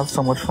out. Working out's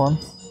so much fun.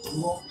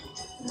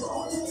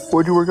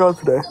 What'd you work out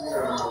today?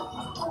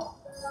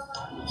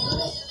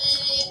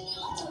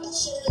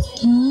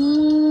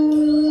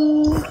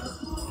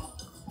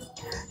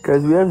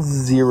 Guys, we have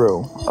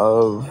 0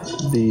 of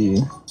the...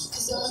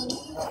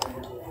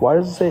 Why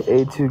does it say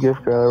A2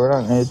 gift card? We're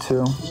not in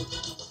A2.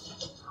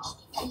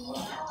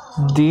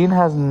 Dean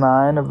has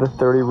 9 of the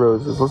 30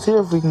 roses. Let's see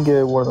if we can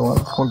get one of the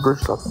ones. One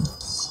grocery shopping.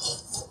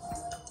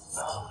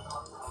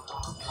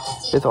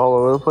 It's all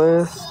over the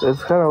place.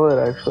 It's kind of lit,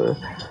 actually.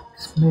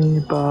 It's me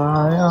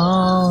by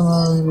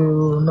all of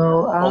you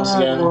know I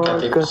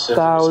walk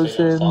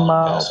 1,000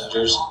 miles.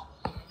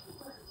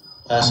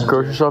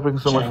 Grocery shopping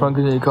is so much fun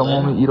because you come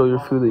home and eat all your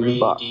food that you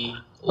bought. I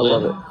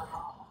love it.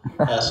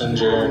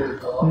 Passenger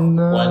 1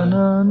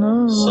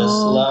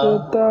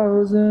 Sisla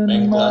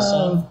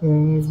Menglasan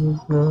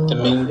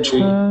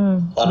Dimitri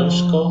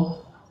Butterskull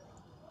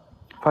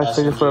 5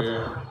 seconds left.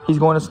 He's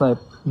going to snipe.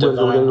 Go.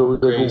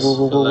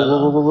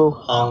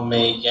 Hong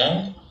Mei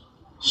Yang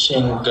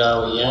Shin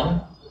Gao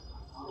Yang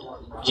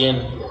Jin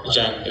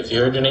Zhang. If you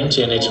heard your name,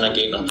 TNH and I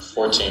gate number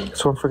 14.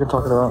 That's what I'm freaking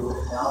talking about.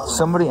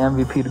 Somebody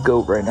MVP the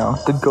GOAT right now.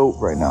 The GOAT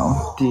right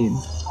now. Dean.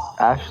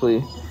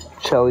 Ashley.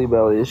 Shelly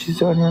Belly. Is she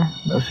still in here?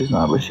 No, she's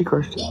not, but she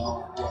crushed it.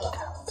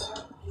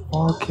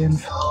 Walking.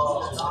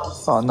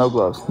 Oh, no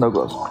gloves. No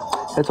gloves.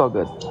 It's all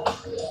good.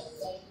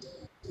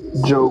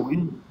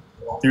 Joey.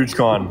 Huge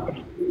con.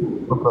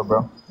 What's up,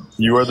 bro?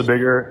 You're the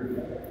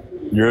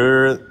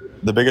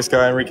biggest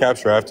guy in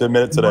recapture. I have to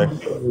admit it today.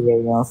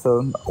 Right now,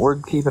 so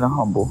we're keeping it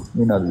humble.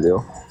 You know the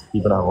deal.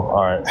 Keeping it humble.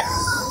 All right.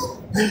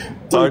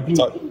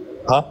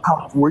 Huh?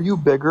 Were you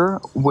bigger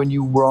when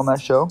you were on that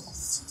show?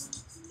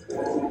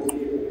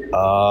 It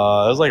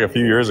was like a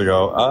few years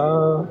ago.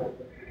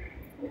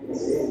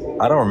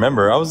 I don't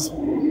remember.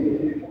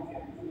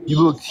 You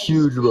looked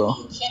huge, bro.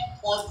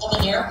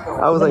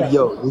 I was like,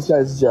 yo, this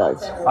guy's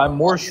jacked. I'm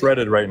more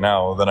shredded right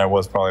now than I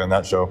was probably on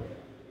that show.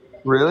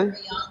 Really?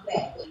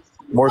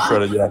 More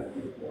shredded, yeah.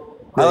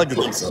 I like to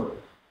think so.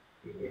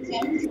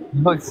 You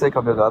look sick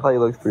under that. I thought you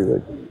looked pretty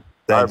big.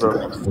 Thank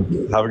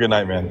you. Have a good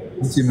night, man.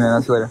 You too, man.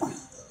 I'll see you later.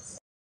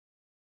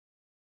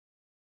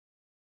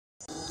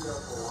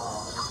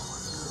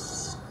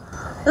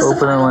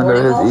 Opening window,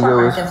 his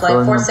ego was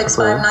flight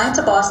 4659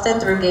 to Boston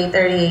through gate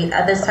 38.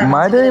 At this time,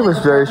 my day was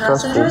very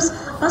stressful. Passengers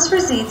must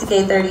proceed to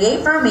gate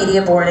 38 for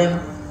immediate boarding. You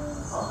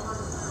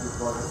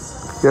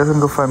guys can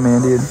go find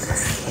Mandy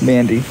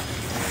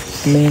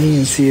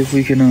and see if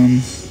we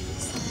can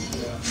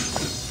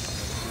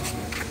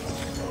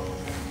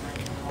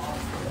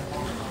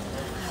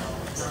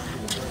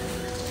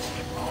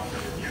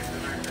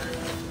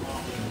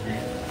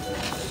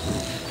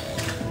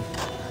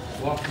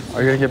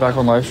Are you gonna get back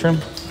on live stream?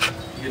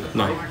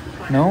 No.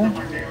 No?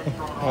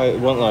 I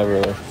went live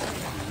earlier.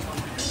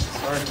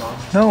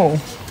 No.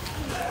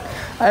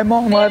 I'm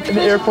on live in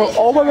the airport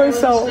all by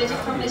myself.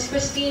 Miss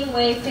Christine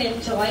Wei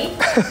Pin Joy,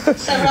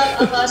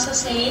 Sarat Abbas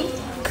Hussain,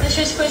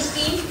 Mrs.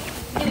 Christine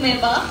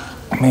Himeba,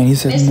 Man, he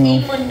said Miss no.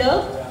 E.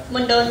 Mundondo,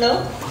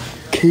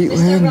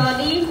 Caitlin. Mr.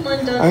 Roddy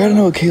Mundondo, I gotta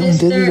know what Caitlin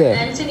did today.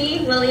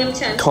 Anthony William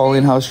Chen,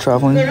 Colleen House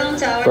traveling.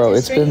 Bro,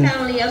 it's been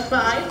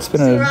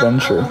an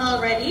adventure.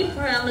 Already,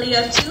 family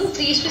of 2,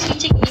 please proceed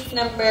to gate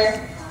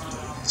number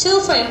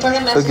 2 for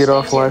important So message. get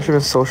off live stream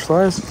and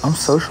socialize? I'm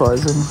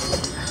socializing.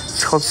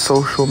 It's called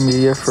social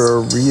media for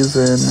a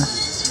reason.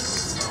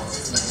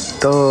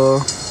 Duh.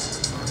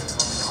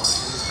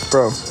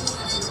 Bro.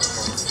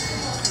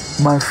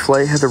 My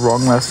flight had the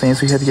wrong last name,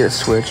 so we had to get it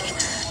switched.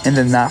 And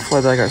then that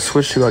flight that I got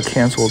switched to got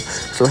canceled.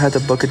 So I had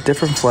to book a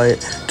different flight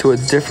to a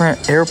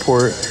different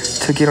airport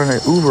to get on an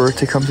Uber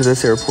to come to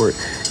this airport.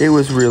 It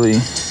was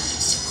really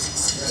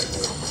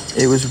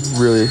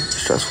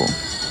stressful.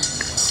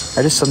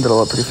 I just summed it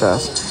all up pretty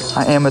fast.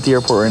 I am at the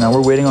airport right now.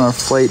 We're waiting on our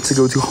flight to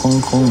go to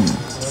Hong Kong.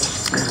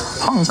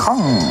 Hong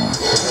Kong.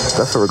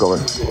 That's where we're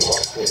going.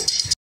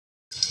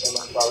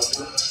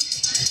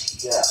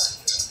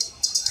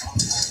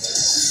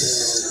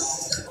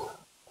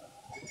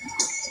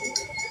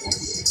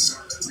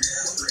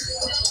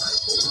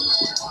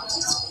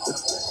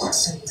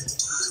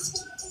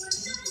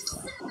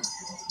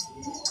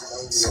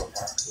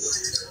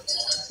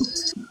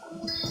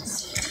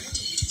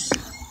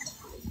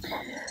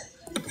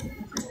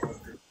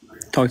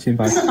 Talk to you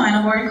This is the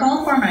final boarding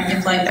call for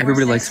American Flight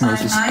Everybody likes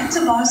roses. 4659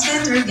 to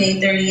Boston through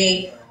gate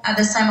 38. At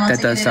this time,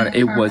 That does sound.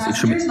 It was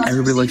extremely.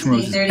 Everybody likes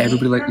roses.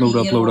 Everybody like load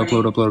up.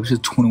 She's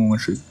 21 win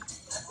streak,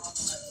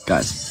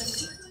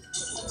 guys.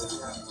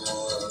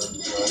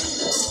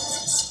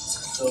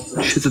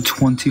 She's a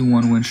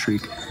 21 win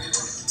streak.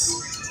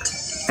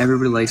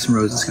 Everybody likes some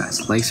roses,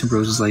 guys. Like some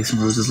roses.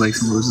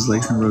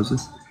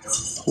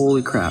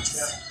 Holy crap!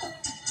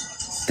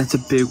 That's a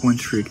big win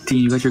streak.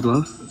 Dean, you got your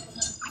glove?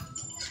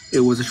 It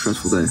was a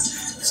stressful day. It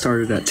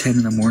started at 10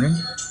 in the morning.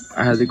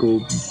 I had to go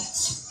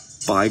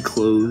buy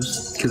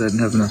clothes because I didn't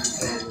have enough.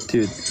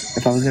 Dude,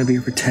 if I was going to be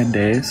here for 10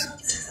 days,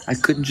 I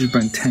couldn't just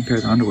bring 10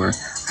 pairs of underwear.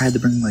 I had to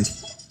bring like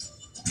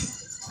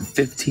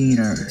 15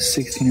 or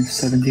 16 or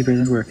 17 pairs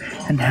of underwear. I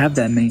didn't have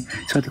that many, so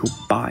I had to go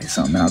buy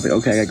something. And I was like,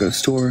 okay, I got to go to the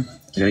store.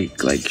 I got to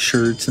get like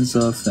shirts and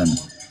stuff. And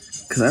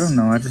because I don't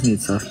know, I just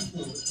need stuff.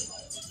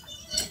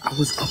 I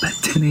was up at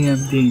 10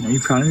 a.m. Dean, are you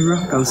proud of me, bro?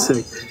 I was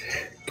sick.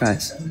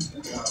 Guys.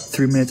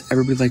 3 minutes.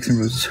 Everybody likes and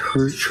roses.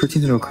 Her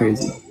team's gonna go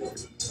crazy.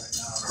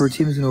 Her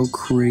team is gonna go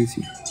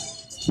crazy.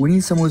 We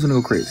need someone who's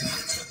gonna go crazy.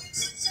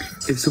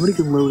 If somebody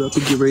can load up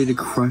and get ready to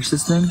crush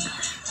this thing,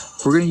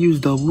 we're gonna use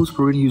doubles,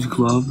 we're gonna use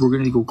glove, we're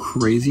gonna go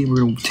crazy, and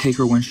we're gonna take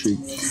our win streak.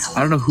 I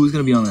don't know who's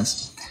gonna be on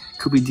this.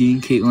 Could be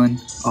Dean, Caitlin,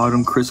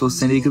 Autumn, Crystal,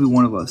 Cindy. It could be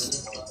one of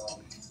us.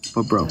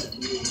 But bro,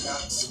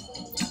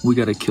 we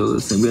gotta kill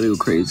this thing. We gotta go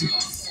crazy.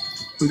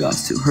 We got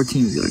to. Her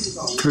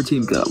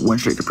team's got one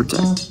streak to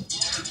protect,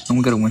 and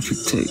we got a one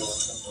streak to take.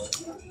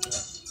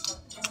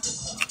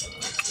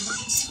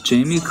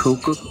 Jamie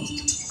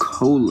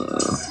Coca-Cola.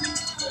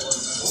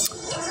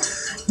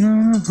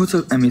 What's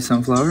up, Emmy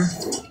Sunflower?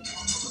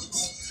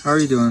 How are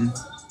you doing?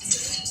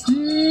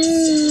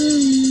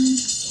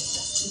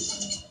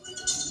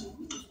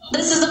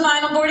 This is the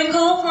final boarding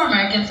call for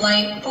American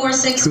Flight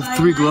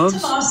 4659 to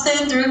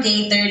Boston through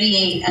Gate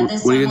 38. At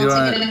this time, we'll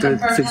take it in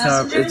confirmed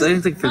passengers. I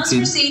think 15. Must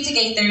proceed to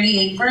Gate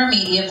 38 for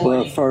immediate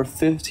boarding. But for a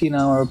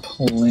 15-hour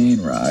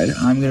plane ride,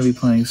 I'm going to be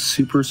playing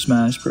Super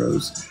Smash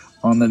Bros.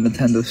 On the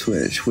Nintendo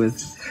Switch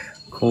with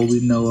Colby,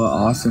 Noah,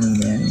 Austin, and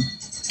Manny.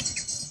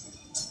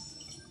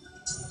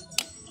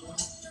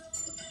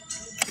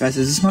 Guys,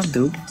 is this not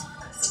dope?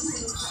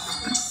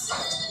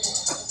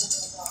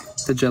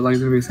 The jet lag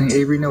is gonna be saying,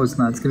 Avery, no, it's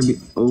not. It's gonna be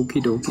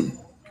okie dokie.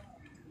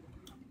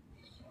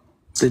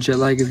 The jet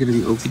lag is gonna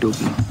be okie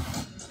dokie.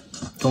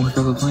 Don't kick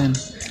off the plane.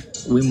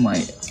 We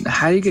might.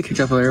 How do you get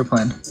kicked off an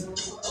airplane?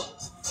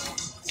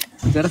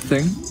 Is that a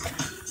thing?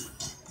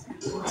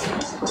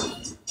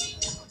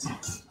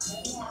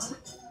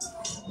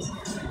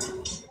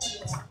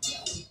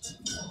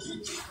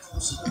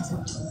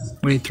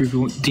 We need 3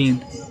 people. Dean.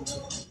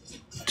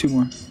 2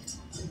 more.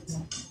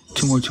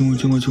 2 more.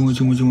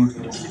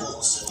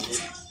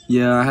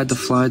 Yeah, I had to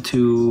fly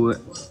to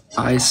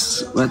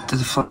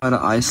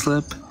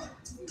Islip.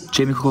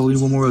 Jamie Cole, we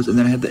need 1 more rose, and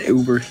then I had the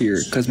Uber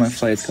here because my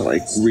flights got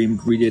like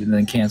redid and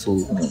then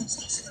canceled and then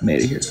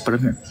made it here. But I'm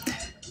here.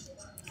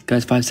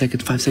 Guys, 5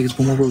 seconds, 5 seconds,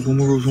 1 more rose.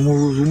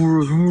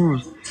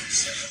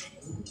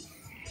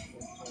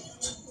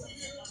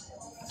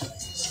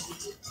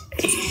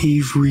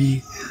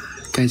 Avery.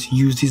 Guys,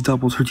 use these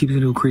doubles. Her team's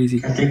gonna go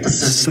crazy.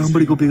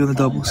 Somebody go big on the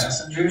doubles.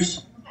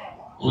 Passengers: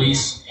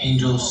 Luis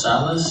Angel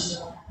Salas,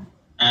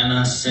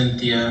 Anna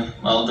Cynthia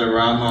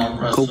Valderrama,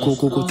 Russell.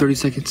 Go. 30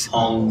 seconds.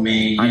 Hong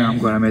Mei. I know, I'm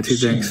glad I made 2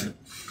 things.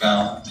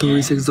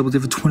 30 seconds double. They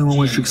have a 21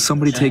 win streak.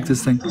 Somebody take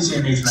this thing.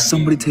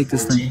 Somebody take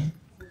this thing.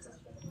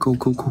 Go.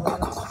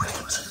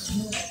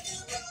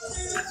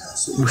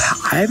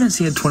 I haven't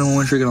seen a 21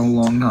 win streak in a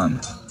long time.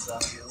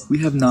 We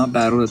have not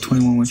battled a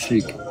 21 win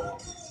streak.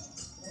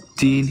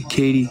 Dean,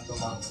 Katie.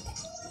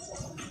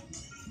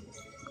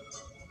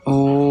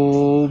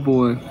 Oh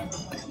boy.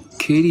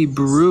 Katie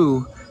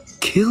Brew.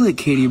 Kill it,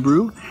 Katie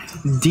Brew.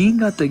 Dean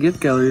got the gift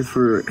gallery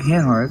for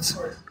hand hearts.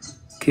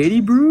 Katie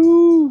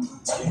Brew.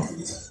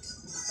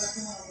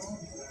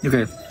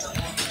 Okay.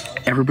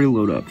 Everybody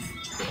load up.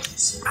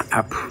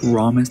 I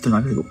promise they're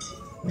not gonna go.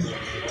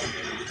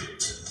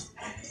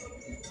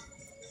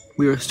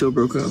 We are still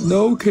broken up.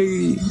 No,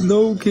 Katie.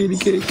 No, Katie.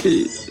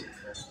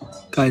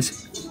 Guys.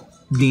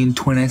 Dean,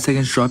 29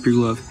 seconds, drop your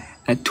glove.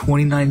 At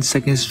 29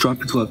 seconds, drop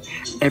your glove.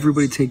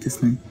 Everybody take this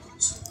thing.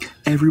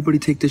 Everybody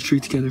take this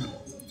streak together.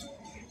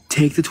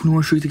 Take the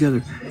 21 streak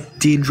together.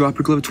 Dean, drop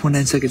your glove at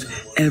 29 seconds.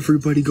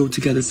 Everybody go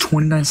together.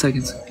 29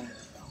 seconds.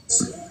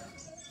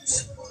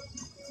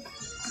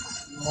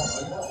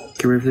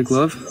 Get ready for the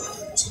glove.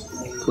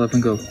 Glove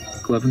and go.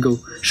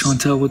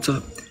 Chantel, what's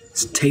up?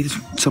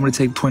 Somebody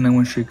take 29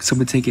 win streak.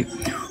 Somebody take it.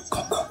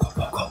 Go.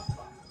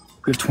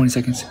 We have 20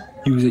 seconds.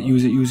 Use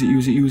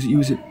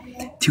it.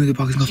 Team in the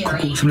pockets. Go.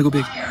 Somebody go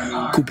big.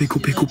 Go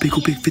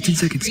big. 15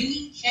 seconds.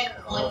 We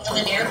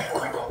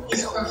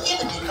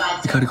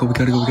gotta go.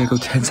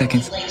 10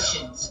 seconds.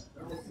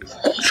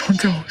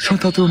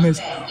 Chantel threw a miss.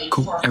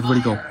 Go.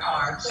 Everybody go.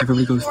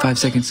 5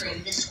 seconds.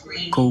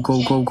 Go.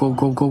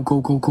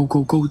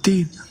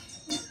 Dean.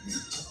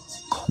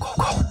 Go.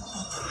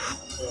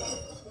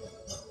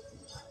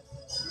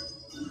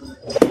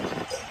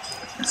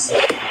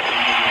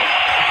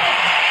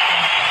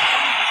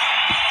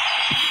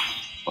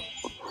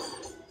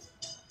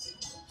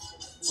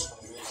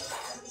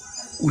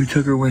 We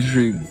took our win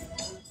streak.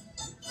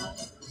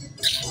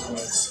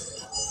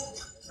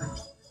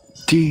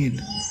 Dean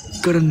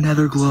got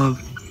another glove.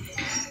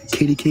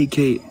 Katie,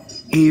 Kate,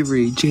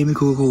 Avery, Jamie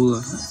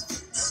Coca-Cola,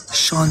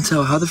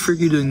 Chantel. How the frick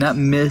are you doing? That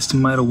mist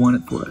might have won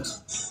it for us.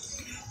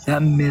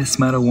 That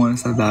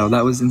battle.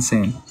 That was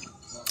insane.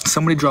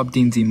 Somebody drop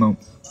Dean's emote.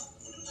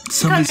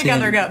 Come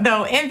together, go.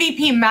 No,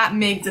 MVP Matt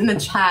Miggs in the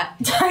chat.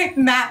 Type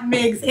Matt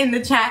Miggs in the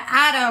chat.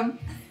 Adam.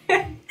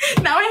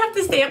 Now I have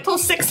to stay up till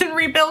 6 and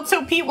rebuild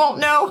so Pete won't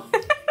know.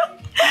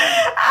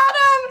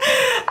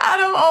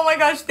 Adam, oh my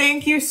gosh,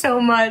 thank you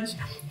so much.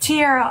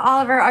 Tiara,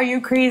 Oliver, are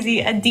you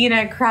crazy?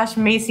 Adina, Crash,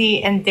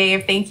 Macy, and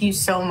Dave, thank you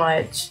so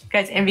much.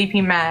 Guys,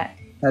 MVP Matt.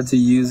 Had to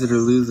use it or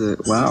lose it.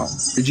 Wow.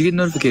 Did you get a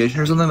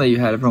notification or something that you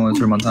had it for only a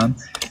certain amount of time?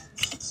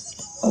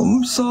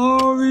 I'm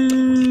sorry.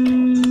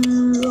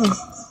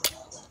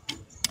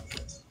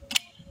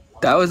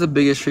 That was the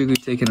biggest streak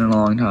we've taken in a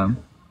long time.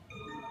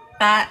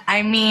 That,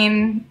 I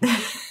mean...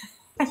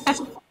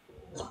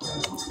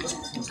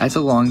 That's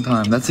a long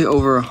time. That's like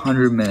over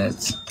 100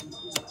 minutes.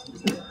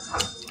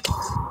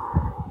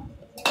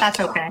 That's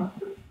okay.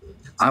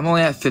 I'm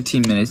only at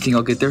 15 minutes. Think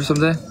I'll get there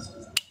someday?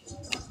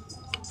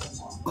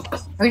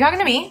 Are you talking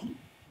to me?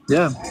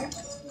 Yeah.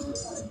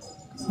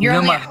 You're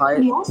you know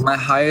only my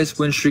highest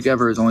win streak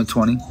ever is only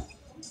 20.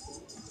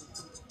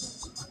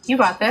 You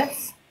got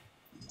this.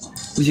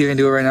 You gonna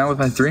do it right now with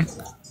my 3?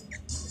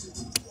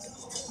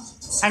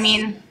 I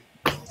mean,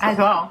 as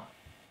well.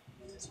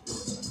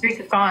 Streak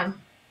is gone.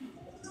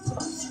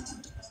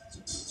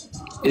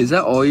 Is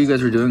that all you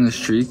guys are doing, a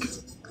streak?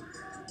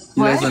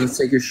 You guys want to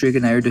take your streak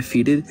and now you're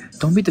defeated?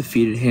 Don't be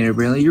defeated, Hannah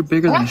Brantley. You're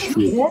bigger than a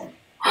streak.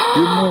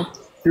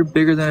 You're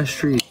bigger than a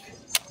streak.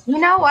 You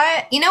know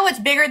what? You know what's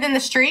bigger than the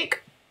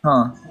streak?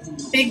 Huh?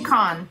 Big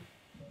Con.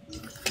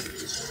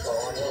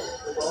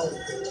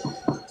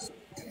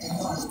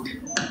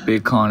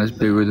 Big Con is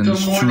bigger than the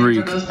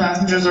streak. For those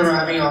passengers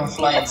arriving on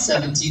flight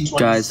 1727.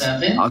 Guys,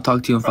 I'll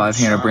talk to you in 5,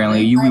 Hannah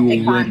Brantley. You will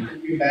win.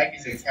 Your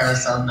baggage at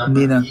carousel number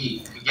Nina,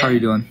 8. how are you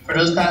doing? For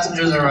those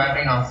passengers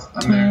arriving off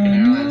American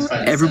Airlines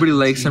flight Everybody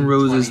likes some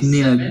roses.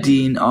 Nina,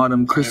 Dean,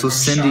 Autumn, Crystal,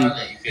 Cindy. You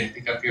can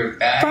pick up your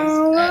bags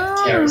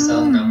at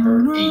carousel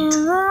number 8.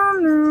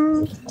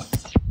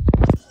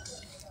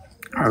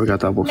 Alright, we got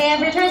doubles. May I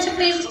return to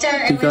please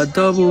return? We got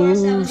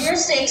doubles.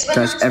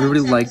 Guys, everybody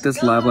like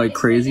this live like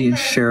crazy and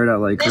share it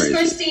out like Miss crazy.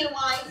 Christine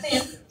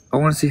Weinstein. I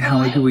want to see how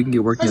many people we can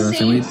get working on this.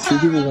 And we need 2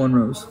 people, 1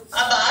 rose.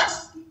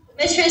 Abbas.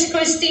 Mistress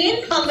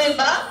Christine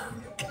Kambiba.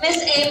 Miss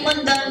A.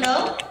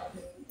 Mondano.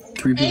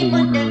 3 people,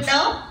 1 rose.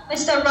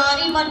 Mr.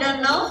 Roddy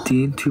Mondano.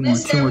 Dean, 2 more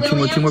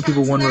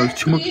people, 1 rose.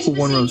 2 more people,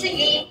 1 rose.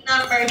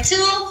 Number 2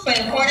 for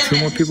important 2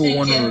 more people,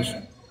 1 rose.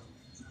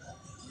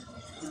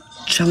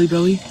 Shelly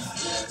Belly.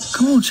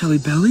 Come on, Shelly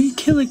Belly.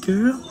 Kill it,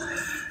 girl.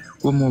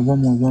 One more.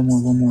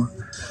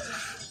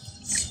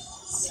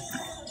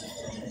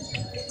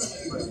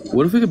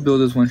 What if we could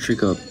build this one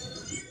streak up?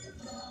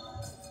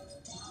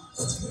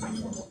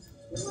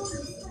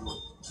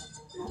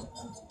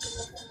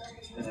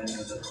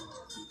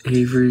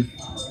 Avery.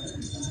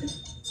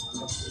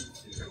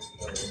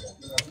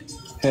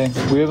 Hey,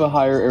 we have a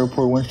higher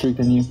airport win streak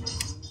than you.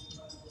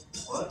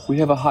 We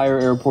have a higher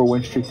airport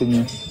win streak than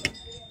you.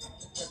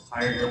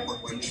 Higher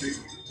airport win streak?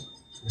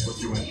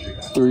 What's your win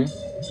streak? 3.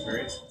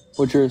 3?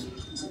 What's yours?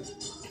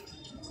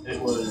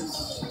 It was...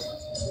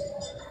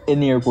 In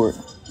the airport.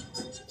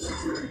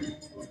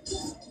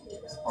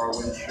 Our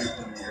win streak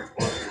in the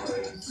airport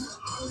was...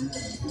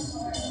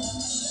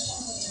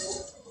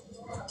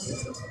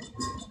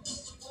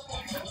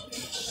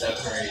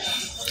 7 or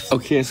 8.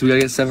 Okay, so we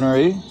gotta get 7 or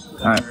 8?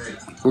 Alright.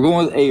 We're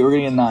going with 8. We're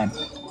gonna get 9.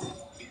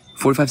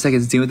 45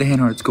 seconds. Deal with the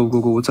hand hearts. Go.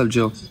 What's up,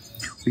 Joe?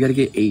 We gotta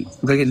get 8.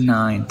 We gotta get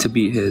 9 to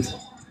beat his.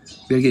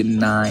 We gotta get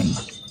 9.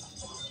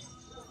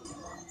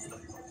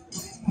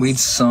 We need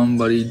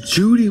somebody.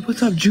 Judy,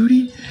 what's up,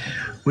 Judy?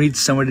 We need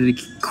somebody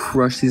to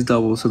crush these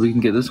doubles so we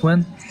can get this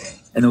win.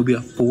 And it'll be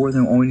a 4.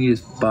 Then all we need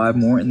is 5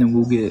 more, and then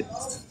we'll get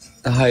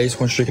the highest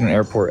win streak in an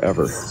airport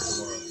ever.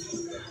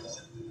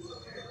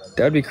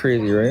 That'd be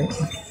crazy, right?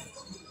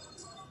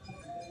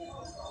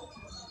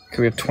 Okay,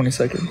 we have 20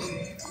 seconds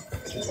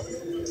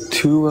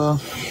to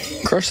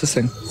crush this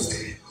thing.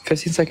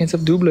 15 seconds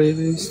of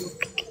doubles.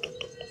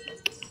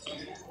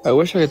 I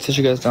wish I could sit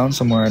you guys down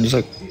somewhere and just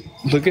like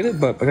look at it,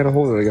 but I gotta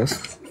hold it, I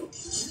guess.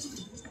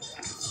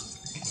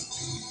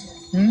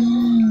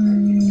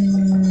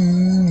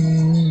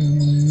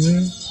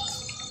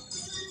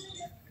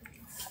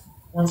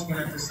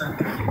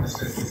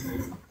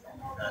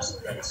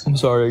 I'm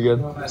sorry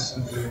again.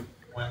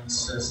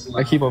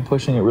 I keep on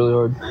pushing it really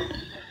hard.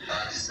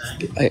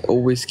 I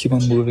always keep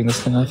on moving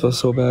this thing. I feel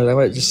so bad. I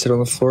might just sit on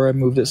the floor. I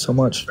moved it so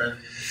much.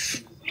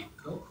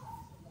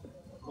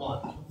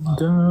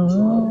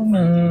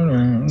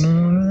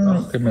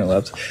 Okay, minute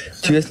left.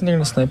 Do you guys think they're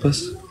gonna snipe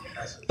us?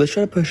 Let's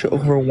try to push it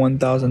over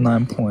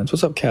 1,009 points.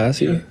 What's up,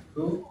 Cassie?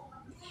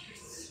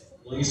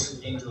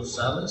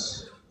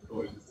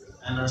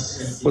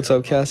 What's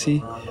up,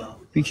 Cassie?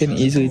 We can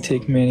easily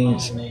take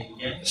Manny's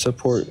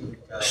support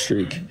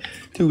streak.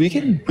 Dude, we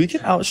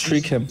can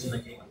outstreak him.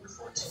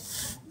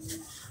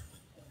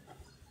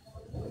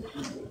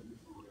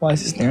 Why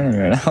is he staring at me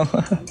right now?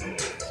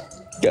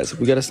 Guys,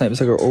 we gotta snipe this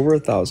sucker over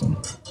 1,000.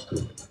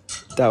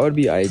 That would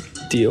be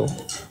ideal.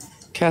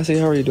 Cassie,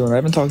 how are you doing? I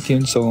haven't talked to you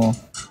in so long.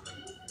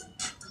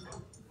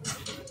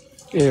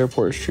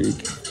 Airport streak.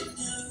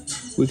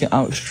 We can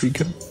outstreak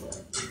him.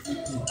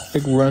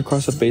 Like run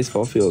across a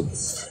baseball field.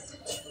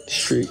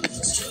 Streak.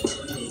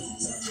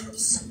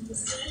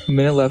 A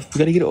minute left. We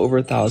gotta get it over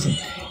 1,000.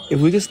 If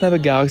we can snipe a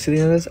Galaxy at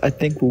the end of this, I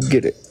think we'll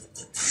get it.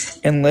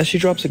 Unless she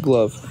drops a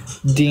glove.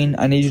 Dean,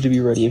 I need you to be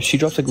ready. If she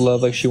drops a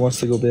glove like she wants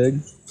to go big,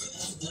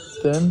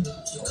 then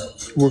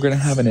we're gonna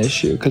have an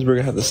issue because we're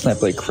gonna have to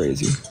snipe like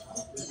crazy.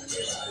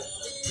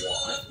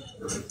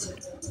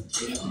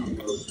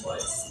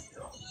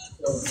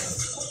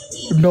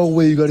 No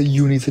way you got a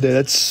uni today.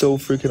 That's so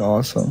freaking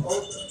awesome.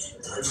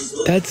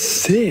 That's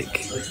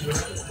sick.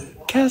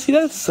 Cassie,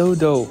 that's so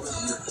dope.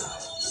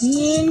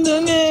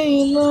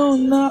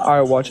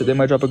 Alright, watch it. They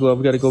might drop a glove.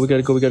 We gotta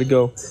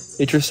go.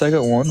 It's your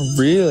second one?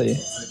 Really?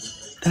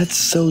 That's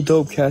so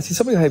dope, Cassie.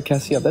 Somebody hype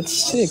Cassie up. That's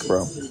sick,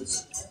 bro.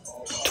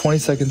 20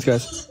 seconds,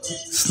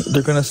 guys.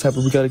 They're gonna snap.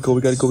 We gotta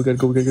go.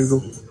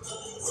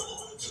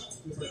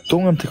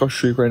 Don't let them take our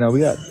streak right now.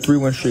 We got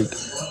 3-1 streak.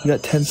 We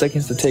got 10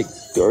 seconds to take,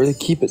 or to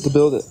keep it, to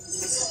build it.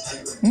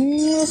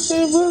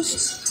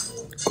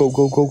 Go.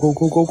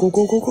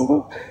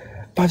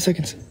 5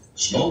 seconds.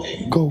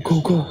 Go.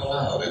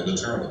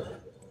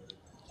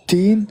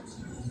 Dean.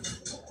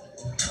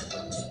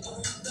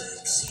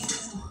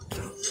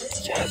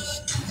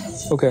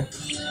 Yes. Okay.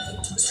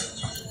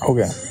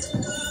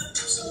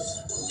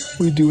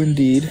 We do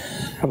indeed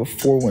have a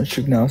 4-1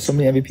 streak now.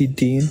 Somebody MVP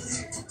Dean.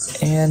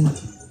 And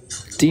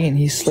Dean,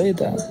 he slayed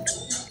that.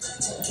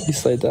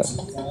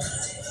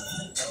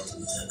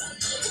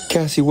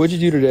 Cassie, what'd you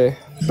do today?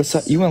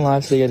 Besides, you went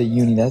live today at a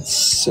uni. That's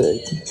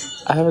sick.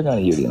 I haven't gone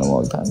to uni in a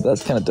long time.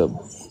 That's kind of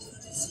dope.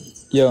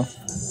 Yo.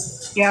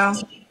 Yeah.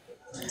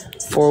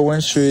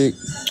 4-1 streak.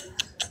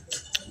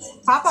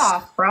 Pop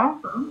off,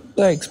 bro.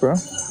 Thanks, bro.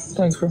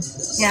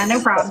 Yeah,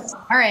 no problem.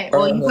 All right.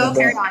 Well, you go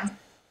carry on.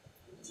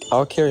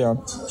 I'll carry on.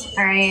 All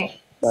right.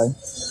 Bye.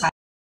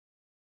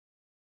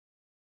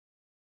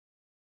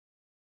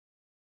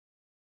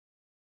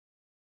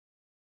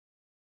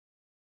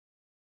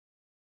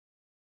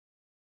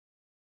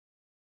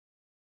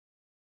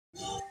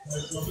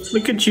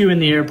 Look at you in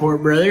the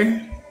airport, brother.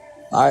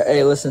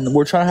 Hey, listen,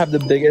 we're trying to have the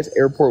biggest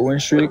airport win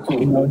streak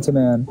known to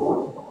man.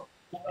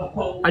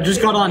 I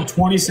just got on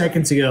 20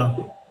 seconds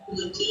ago.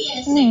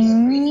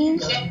 You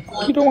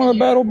don't want to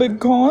battle Big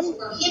Con?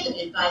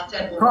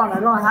 Con, I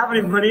don't have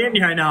anybody in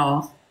here right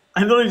now.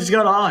 I literally just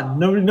got on.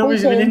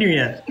 Nobody's even in here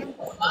yet.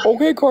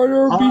 Okay,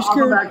 Carter, be scared. I'll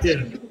come back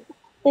to.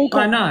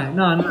 Okay.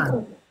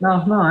 No,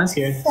 I'm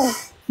scared.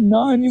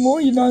 Not anymore?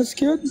 You're not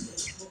scared?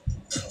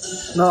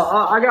 No,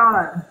 I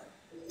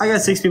got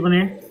 6 people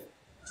in here.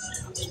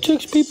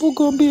 6 people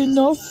gonna be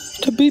enough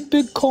to beat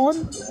Big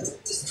Con?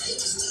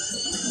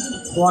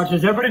 Watch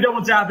this. Everybody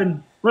double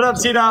tapping. What up,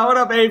 T-Dot? What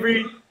up,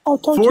 Avery?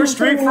 4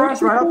 streak for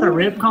us right off the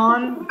rip,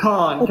 Con?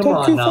 Con, come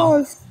on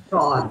now.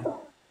 Con.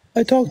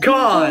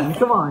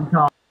 Come on,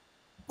 Con.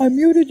 I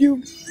muted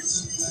you.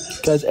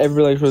 Guys,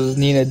 everybody likes roses.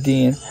 Nina,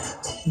 Dean,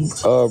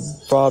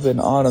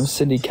 Robin, Autumn,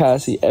 Cindy,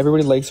 Cassie.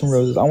 Everybody likes some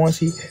roses. I want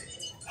to see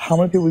how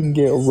many people we can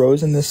get a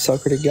rose in this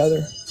sucker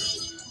together.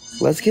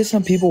 Let's get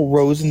some people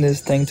rosing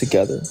this thing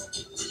together.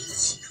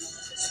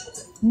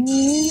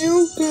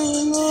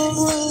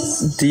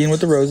 Dean with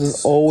the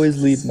roses,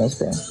 always leading us,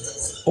 bro.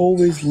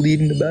 Always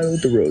leading the battle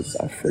with the roses.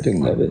 I freaking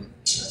love it.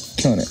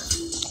 Killing it.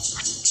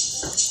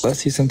 Let's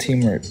see some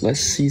teamwork. Let's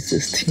see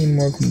this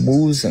teamwork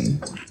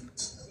moving.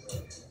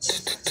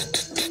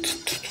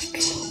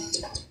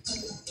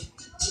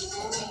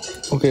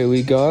 Okay,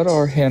 we got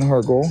our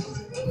hand-heart goal.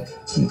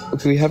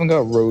 Okay, we haven't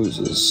got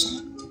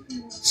roses.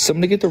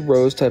 Somebody get the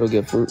rose title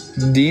gift for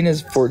Dean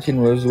is 14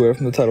 roses away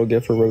from the title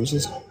gift for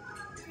roses.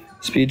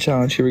 Speed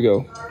challenge, here we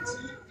go.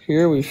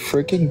 Here we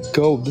freaking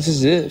go. This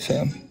is it,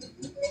 fam.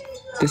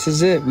 This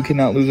is it. We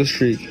cannot lose a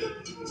streak.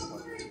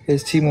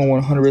 His team will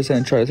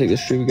 100% try to take the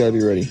streak. We gotta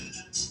be ready.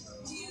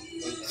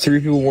 3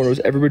 people, 1 rose.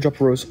 Everybody drop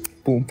a rose.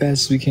 Boom,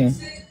 fast as we can.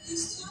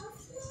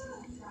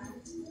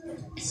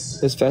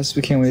 As fast as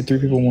we can. We need 3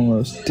 people, 1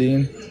 rose.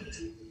 Dean.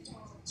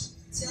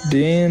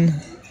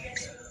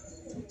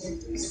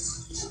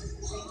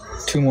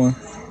 2 more.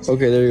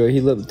 Okay, there you go. He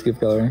left the gift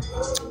gallery.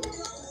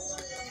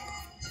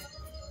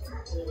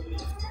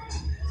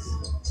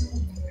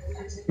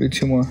 We need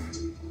 2 more.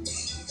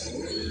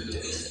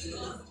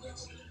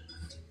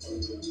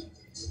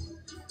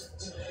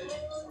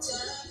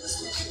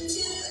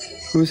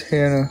 Who's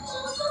Hannah?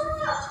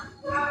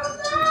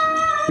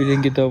 We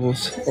didn't get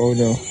doubles. Oh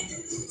no.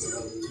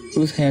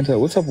 Who's Hannah?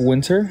 What's up,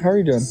 Winter? How are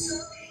you doing?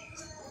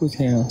 Who's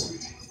Hannah?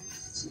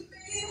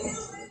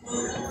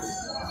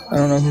 I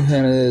don't know who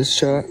Hannah is,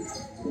 chat.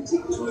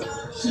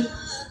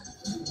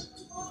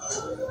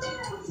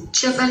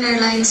 Japan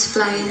Airlines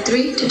Flight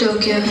 3 to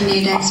Tokyo,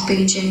 Haneda,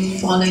 Beijing,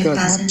 following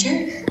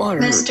passenger,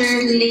 Mr.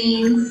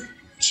 Lin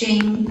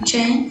Cheng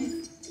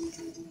Chen,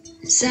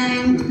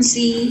 Zhang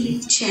Zi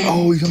Chen.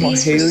 Oh, you're talking about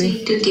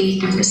Haley? Proceed to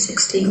gate number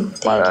 16.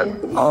 My bad.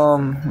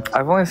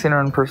 I've only seen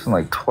her in person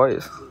like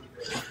twice.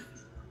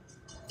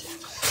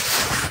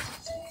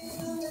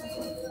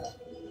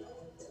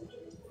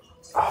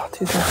 Oh,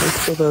 dude,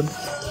 that's so bad.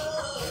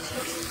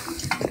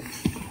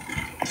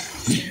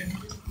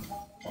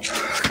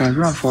 Guys,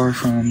 we're not far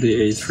from the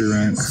A3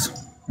 ranks.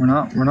 We're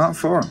not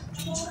far.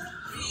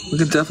 We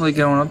could definitely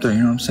get one up there, you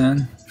know what I'm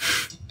saying?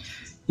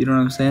 You know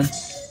what I'm saying?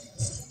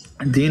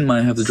 Dean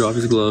might have to drop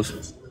his glove.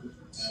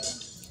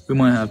 We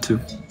might have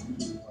to.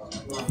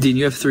 Dean,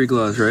 you have 3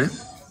 gloves, right?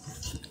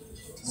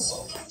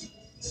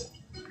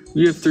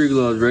 You have 3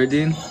 gloves, right,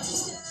 Dean?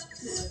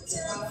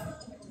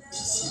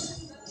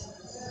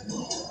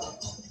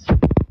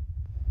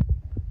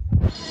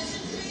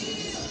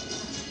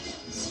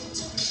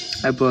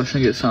 I blush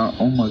and get sound.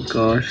 Oh my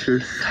gosh,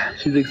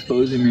 she's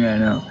exposing me right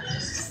now.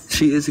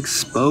 She is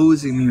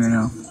exposing me right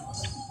now.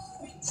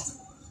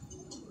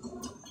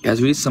 Guys,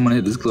 we need someone to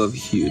hit this glove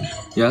huge.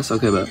 Yes?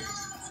 Okay, but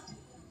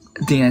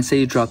Dean, I say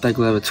you drop that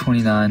glove at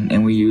 29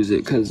 and we use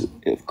it, because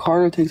if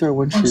Carter takes our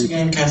win streak... Once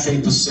again,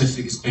 Cathay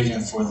Pacific is paging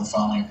for the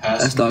following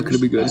passengers. That's not going to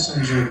be good.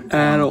 Passenger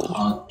At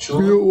all.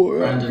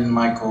 Brandon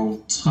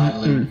Michael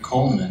Tyler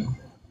Coleman.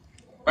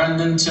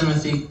 Brandon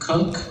Timothy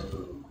Cook.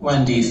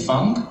 Wendy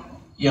Fung.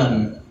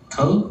 Yun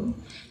Ko.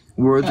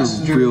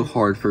 Words are real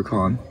hard for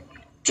Con.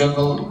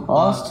 Juggle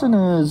Austin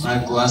is...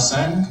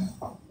 Maglasang.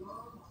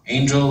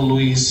 Angel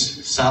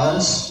Luis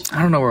Salas. I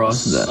don't know where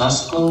Austin's at.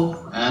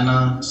 Sasko,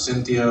 Anna,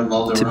 Cynthia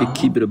Valderrama. To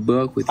keep it a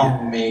buck with you.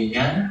 Hong Mei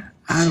Yang.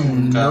 I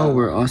don't know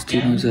where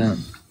Austin is at.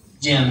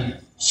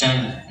 Jian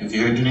Sheng. If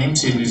you heard your name,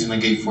 see using the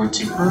gate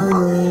 14.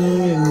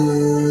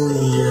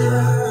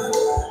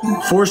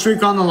 4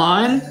 streak on the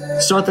line.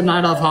 Start the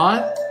night off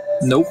hot.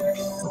 Nope.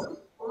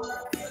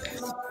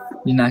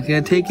 You're not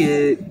gonna take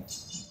it.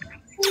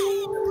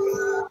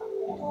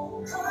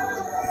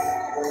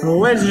 Well,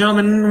 ladies and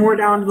gentlemen, we're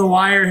down to the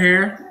wire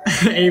here.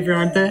 Avery,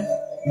 aren't they?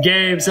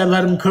 Gabe said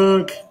let him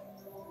cook.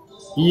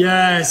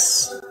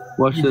 Yes.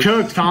 Watch you this.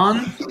 Cooked,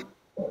 Con.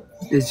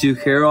 Did you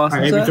care, Austin?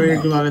 Alright, Avery, throw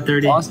your glove at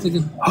 30.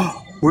 Austin,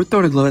 we're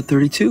throwing a glove at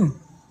 32.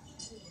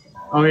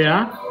 Oh,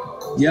 yeah?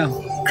 Yeah.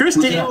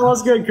 Christy,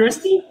 what's good,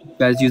 Christy?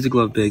 Guys, use the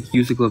glove big.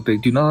 Use the glove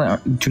big. Do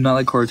not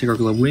let Carter take our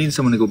glove. We need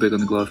someone to go big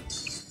on the glove.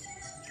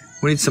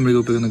 We need somebody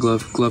to go big on the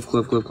glove. Glove. Go.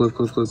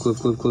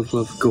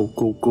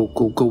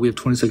 We have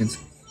 20 seconds.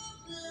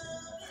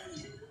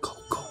 Go.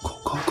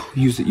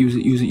 Use it.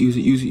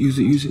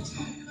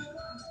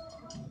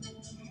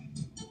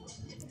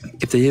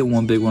 If they hit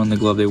one big one on the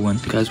glove, they win.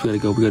 Guys, we gotta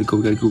go.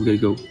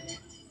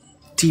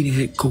 Tina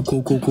hit. Go.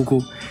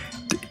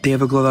 They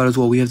have a glove out as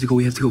well. We have to go.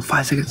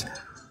 5 seconds.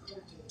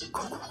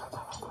 Go.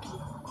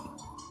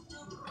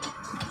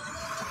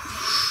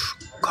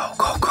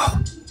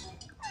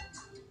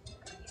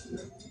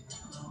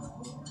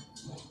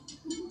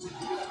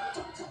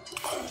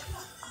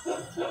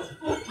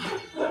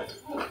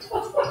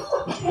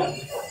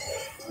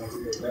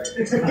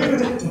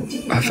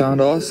 I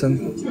found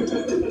Austin.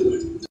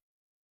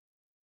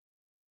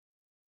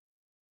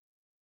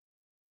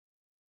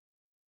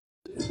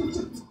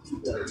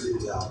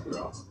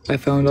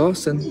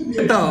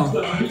 No.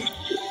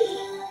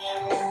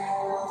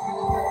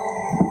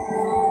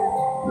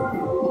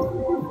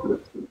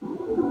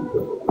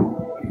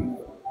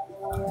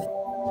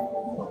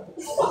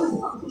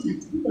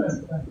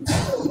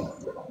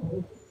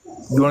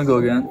 You wanna go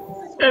again?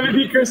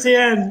 MVP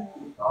Christian.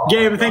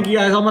 Gabe, thank you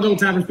guys. All my double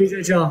tappers, please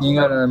chill. You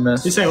got a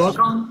miss. You say what,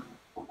 Con?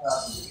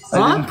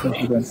 I didn't push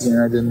you back in.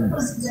 I didn't.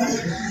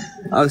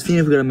 I was seeing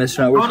if we got a miss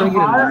or not. We're trying to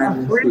get a 9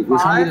 win streak. We're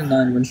trying to get a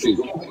 9 win streak.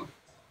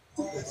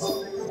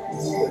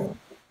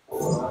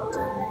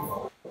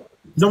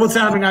 Double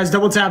tapping, guys.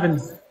 Double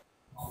tapping.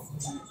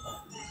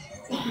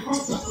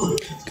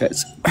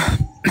 Guys.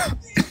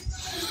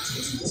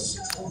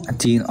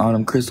 Dean,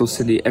 Autumn, Crystal,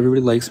 Cindy,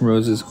 everybody likes some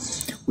roses.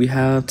 We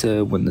have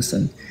to win this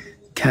thing.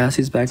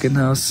 Cassie's back in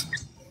the house.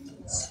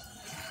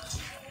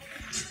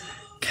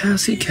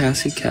 Cassie.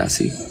 Cassie,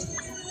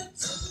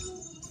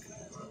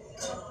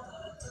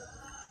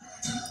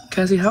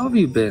 how have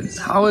you been?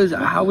 How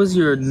is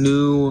your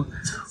new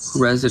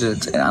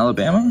residence in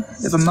Alabama,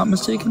 if I'm not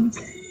mistaken?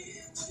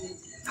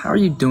 How are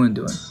you doing?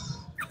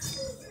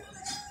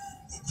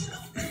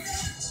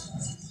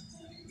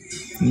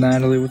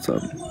 Natalie, what's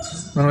up? I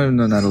don't even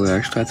know Natalie,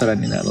 actually. I thought I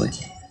knew Natalie.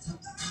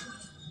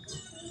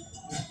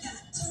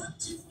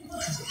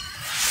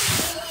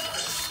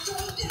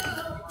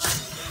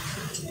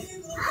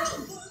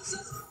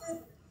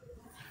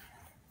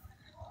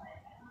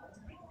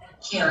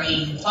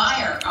 Carrying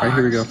firearms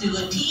through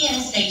a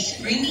TSA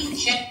screening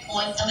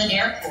checkpoint of an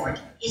airport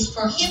is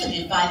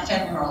prohibited by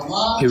federal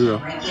law and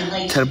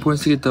regulations. 10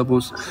 points to get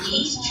doubles,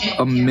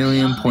 a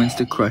million points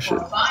to crush it.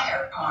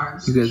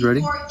 You guys ready?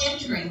 Before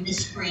entering the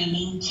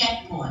screening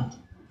checkpoint.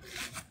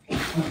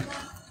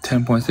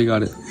 10 points, they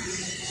got it.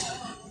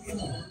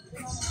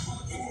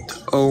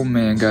 Oh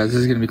man, guys,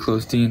 this is gonna be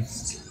close, Dean.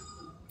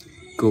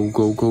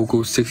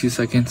 Go, 60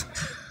 seconds.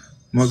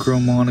 My girl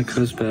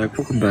Monica's back.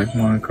 Welcome back,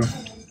 Monica.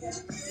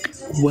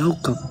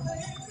 Welcome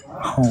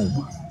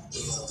home.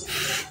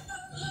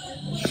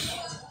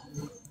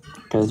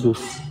 Guys, we have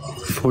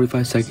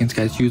 45 seconds,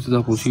 guys. Use the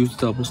doubles.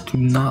 Do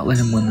not let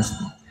him win this.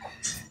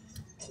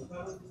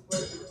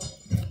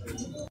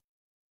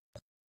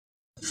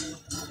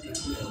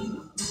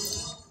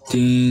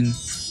 Dean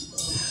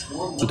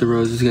with the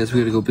roses, guys.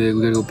 We gotta go big.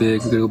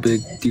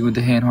 Dean with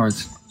the hand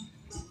hearts.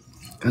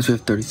 Guys, we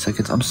have 30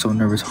 seconds. I'm so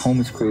nervous. Home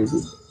is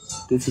crazy.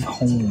 This is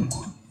home.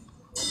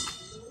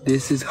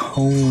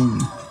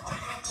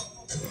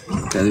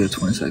 Guys, we have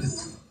 20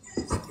 seconds.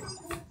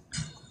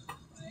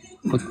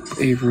 Look,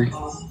 Avery.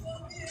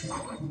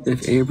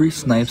 If Avery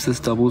snipes this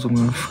doubles, I'm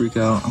gonna freak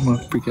out.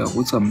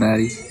 What's up,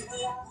 Maddie?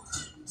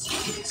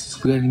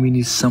 We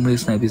need somebody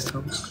to snipe these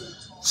doubles.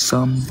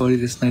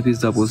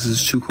 This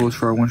is too close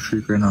for our win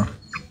streak right now.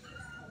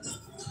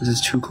 We have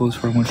 3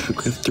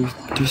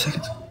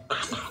 seconds.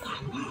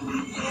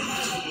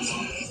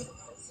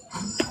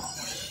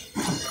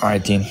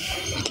 Alright, Dean.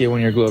 Get one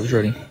of your gloves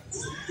ready.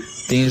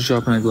 Dean's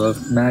dropping a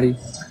glove. Maddie,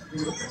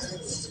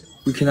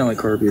 we cannot let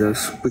Carter beat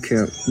us. We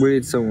can't. We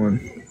need someone.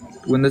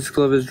 When this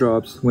glove is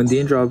dropped, when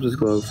Dean drops his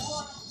glove,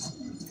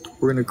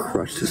 we're gonna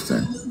crush this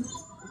thing.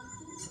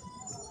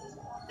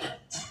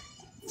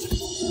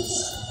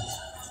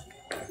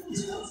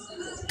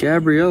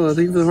 Gabriella,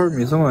 thank you for hurting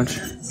me so much.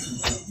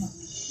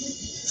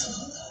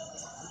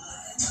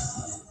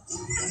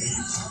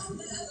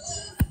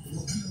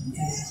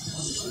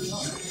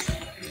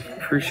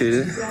 Appreciate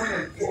it.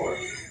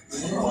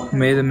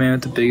 May the man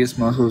with the biggest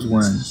muscles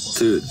win.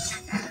 Dude,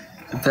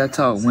 if that's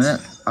how it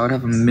went, I would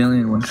have a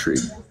 1,000,000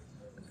 streak.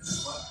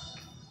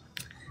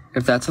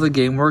 If that's how the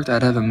game worked,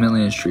 I'd have a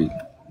 1,000,000 streak.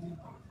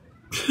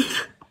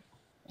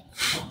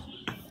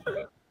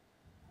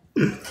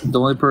 The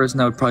only person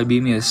that would probably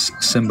beat me is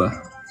Simba.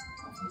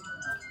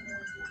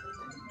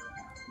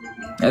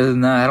 Other than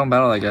that, I don't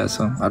battle that guy,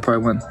 so I'd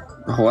probably win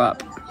the whole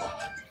app.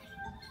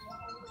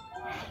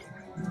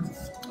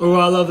 Oh,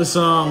 I love the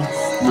song.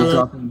 You're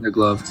dropping the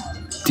glove.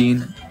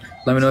 Dean,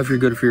 let me know if you're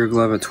good for your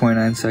glove at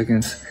 29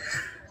 seconds.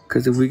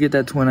 Because if we get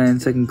that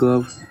 29-second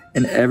glove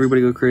and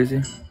everybody go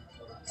crazy.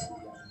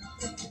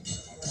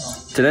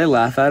 Did I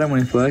laugh at him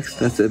when he flexed?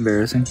 That's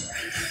embarrassing.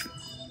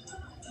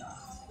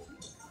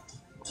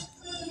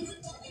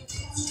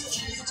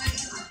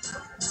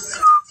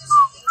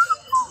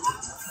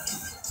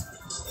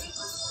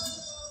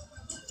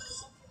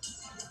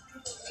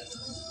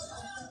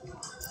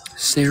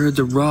 Sarah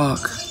the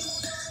Rock.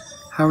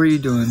 How are you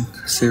doing,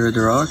 Sarah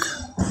the Rock?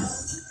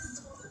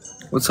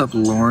 What's up,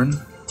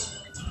 Lauren?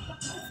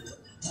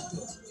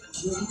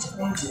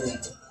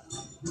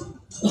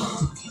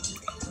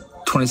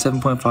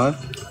 $27.5?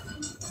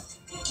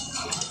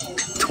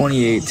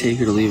 28, take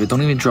it or leave it.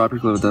 Don't even drop your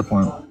glove at that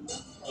point.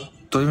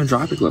 Don't even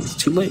drop your glove, it's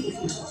too late.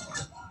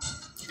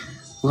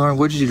 Lauren,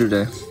 what'd you do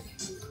today?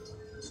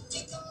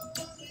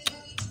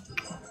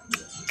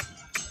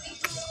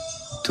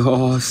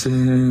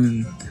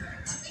 Dawson.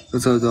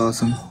 What's up,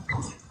 Dawson?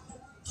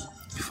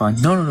 Fine.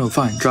 No,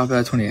 fine. Drop it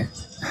at 28.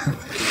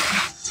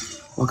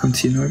 Welcome,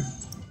 T-Nerd.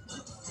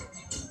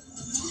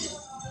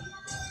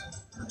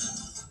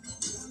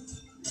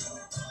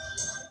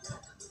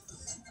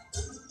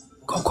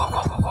 Go.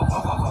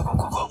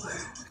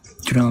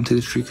 Do not take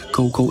the streak.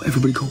 Go.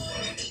 Everybody go.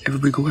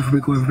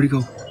 Everybody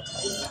go.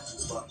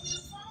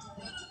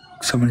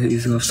 Someone hit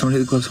these gloves.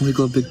 Somebody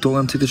glove big. Don't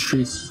let him take the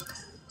streak.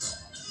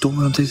 Don't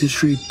let him take the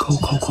streak. Go.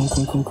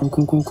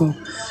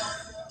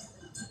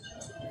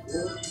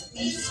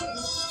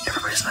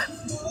 Everybody snipe.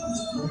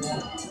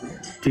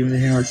 Give me the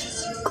hands.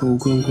 Go. We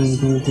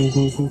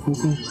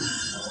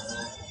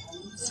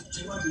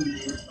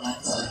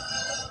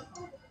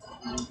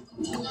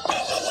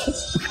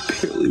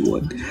barely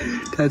won.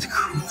 That's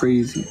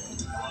crazy.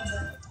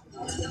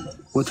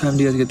 What time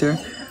do you guys get there?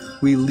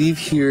 We leave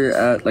here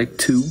at like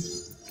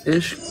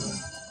 2-ish.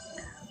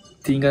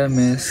 Dean got a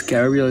miss.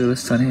 Gabrielle with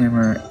stun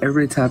hammer.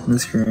 Everybody tapping the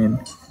screen.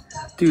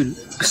 Dude,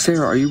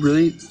 Sarah, are you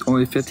really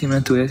only 15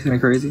 minutes away? That's kind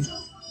of crazy.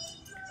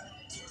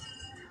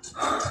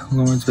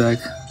 Lauren's back.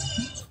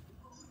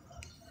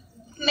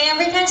 May I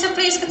return to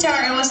please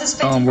Qatar? It was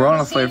a we're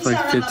on a flight for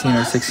like 15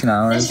 or 16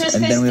 hours,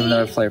 and then we have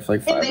another flight for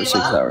like 5 or 6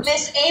 hours.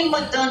 Miss A.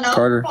 Modondo,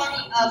 Carter.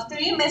 party of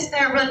 3.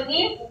 Mr.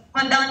 Rodney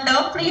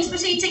Modondo, please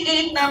proceed to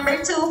gate number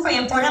 2 for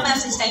your important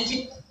message. Thank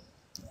you.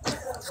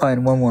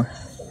 Fine, one more.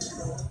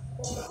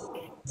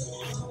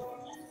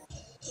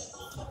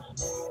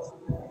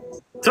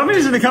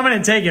 Somebody's gonna come in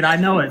and take it. I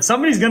know it.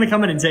 Somebody's gonna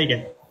come in and take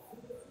it.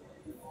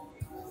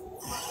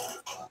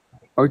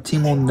 Our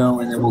team will know,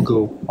 and then we'll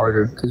go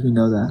harder because we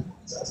know that.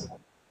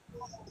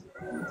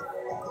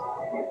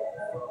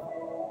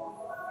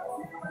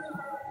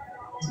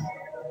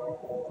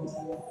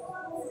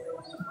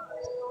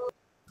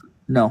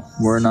 No,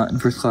 we're not in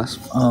first class.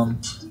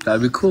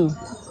 That'd be cool.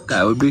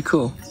 That would be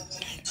cool.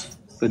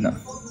 But no.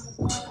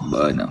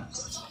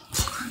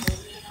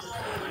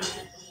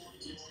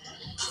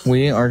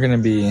 We are gonna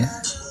be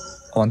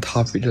on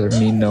top of each other,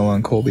 me, Noah,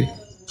 and Colby.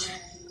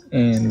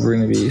 And we're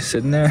gonna be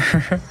sitting there.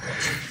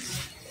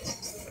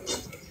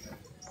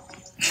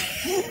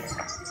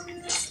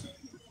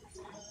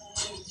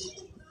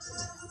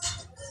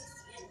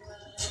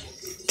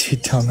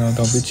 Dude, tell no,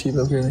 don't be cheap,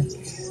 okay?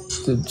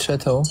 Dude, should I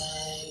tell him?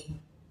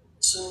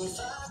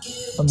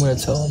 I'm gonna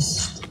tell him.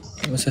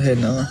 I'm gonna say, hey,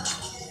 Noah,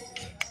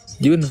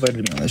 you invited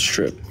me on this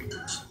trip.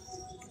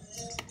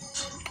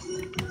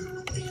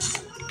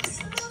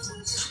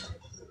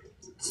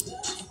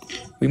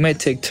 We might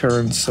take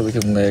turns so we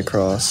can lay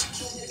across.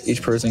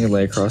 Each person can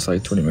lay across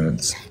like 20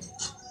 minutes.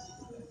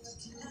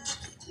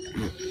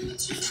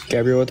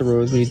 Gabriel with the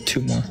rose, we need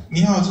 2 more.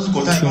 2 more.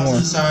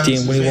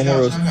 Dean, we need 1 more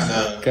rose.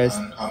 Guys,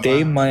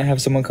 they might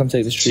have someone come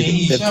take the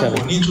street. They have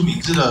Kevin.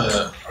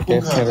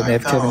 They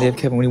have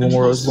Kevin. We need 1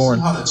 more rose.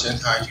 Lauren.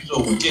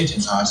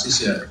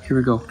 Here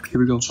we go.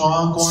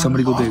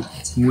 Somebody go big.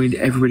 We need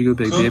everybody to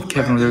go big. They have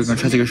Kevin over there. We're gonna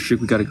try to take a streak.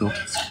 We gotta go.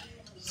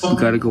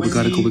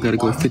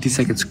 50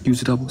 seconds. Use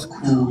the doubles.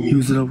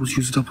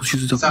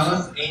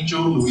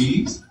 Angel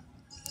Louise,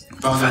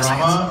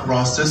 Valderrama,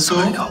 Rostesso,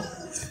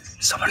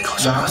 Somebody go.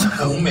 杨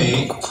红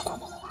梅、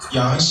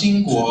杨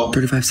兴国、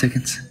 35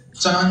 seconds.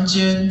 张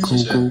坚， Go,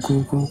 go,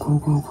 go, go, go,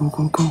 go, go,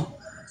 go, go.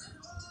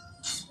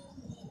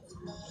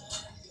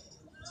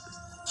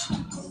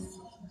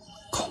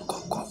 Go, go,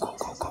 go, go,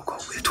 go, go, go.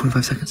 We have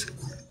 25 seconds.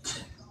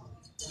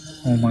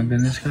 Oh my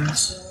goodness,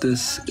 guys.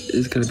 This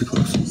is gonna be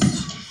close.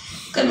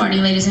 Good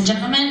morning, ladies and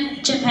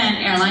gentlemen.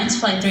 Japan Airlines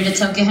Flight 3 to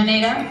Tokyo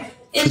Haneda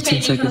is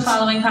paging for the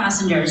following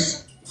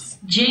passengers.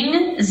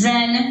 Jing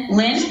Zhen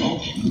Lin.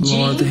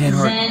 Jing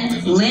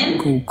Zhen Lin.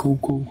 Go, go,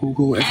 go, go,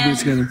 go. Everybody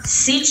together.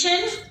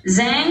 Sichen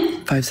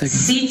Zhang. 5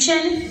 seconds.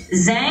 Sichen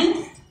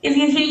Zhang. If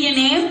you hear your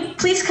name,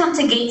 please come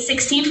to gate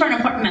 16 for an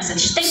important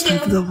message. Thank you.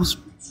 That was...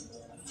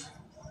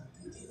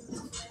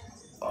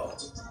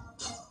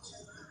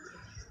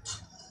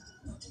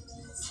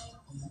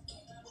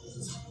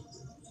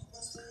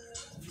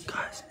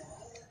 Guys.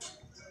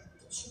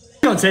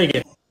 Don't take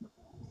it.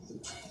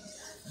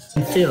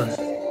 I'm feeling it.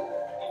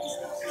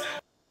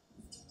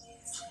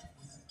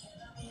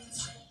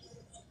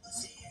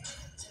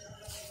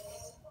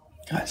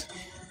 Guys,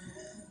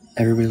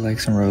 everybody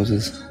likes some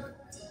roses.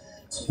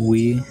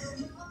 We're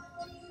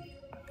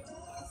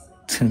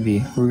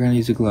gonna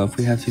use a glove.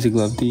 We have to use a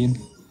glove, Dean.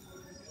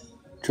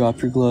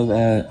 Drop your glove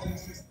at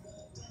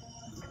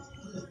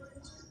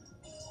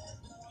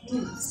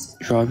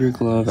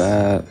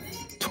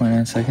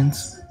 29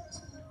 seconds.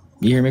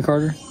 You hear me,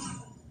 Carter?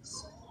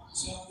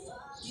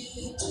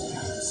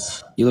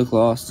 You look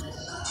lost.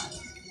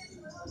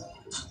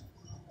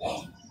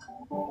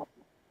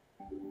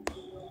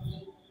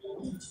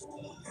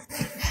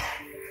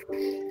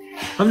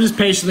 I'm just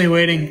patiently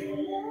waiting.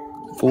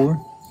 4.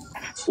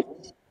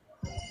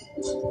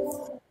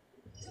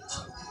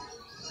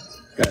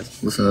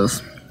 Guys, listen to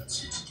this.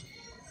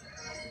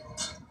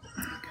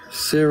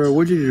 Sarah,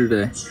 what'd you do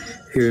today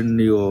here in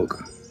New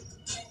York?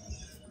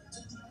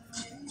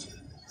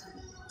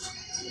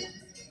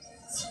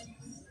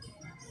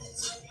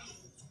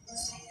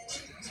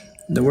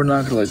 No, we're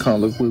not gonna kind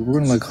of look weak. We're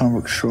gonna kind of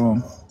look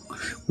strong.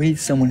 We need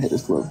someone to hit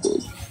this glove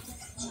big.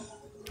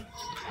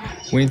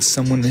 We need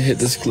someone to hit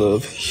this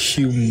glove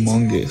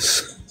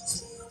humongous.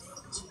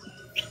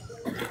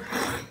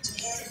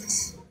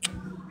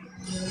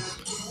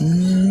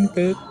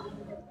 Okay.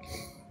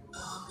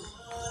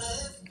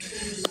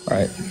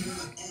 Alright.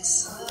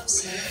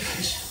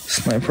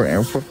 Sniper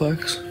airport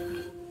flex.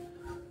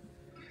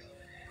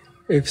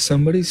 If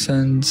somebody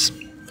sends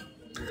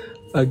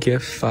a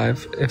gift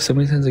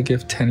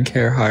 10K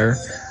or higher,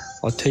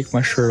 I'll take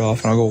my shirt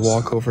off and I'll go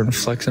walk over and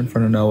flex in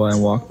front of Noah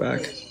and walk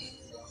back.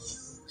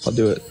 I'll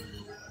do it.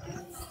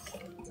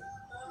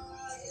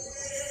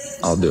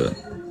 I'll do it.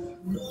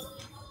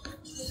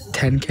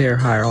 10K or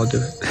higher, I'll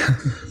do it.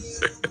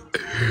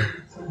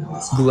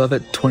 Glove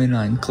at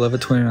 29. Glove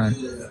at 29.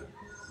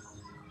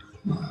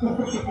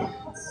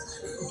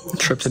 The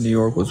trip to New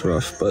York was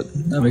rough, but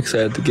I'm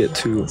excited to get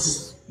to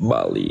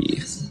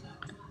Bali.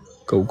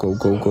 Go, go,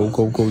 go, go,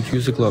 go, go.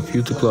 Use the glove,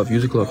 use the glove,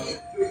 use the glove.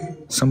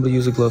 Somebody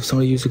use a glove,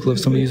 somebody use a glove,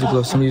 somebody use a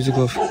glove, somebody use a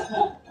glove.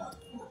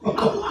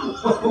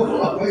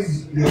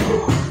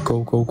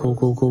 Go, go, go,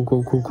 go, go,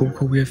 go, go, go,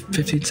 go. We have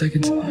 15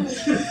 seconds.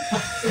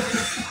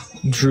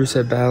 Drew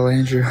said battle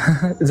Andrew.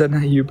 Is that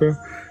not you, bro?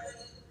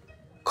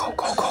 Go,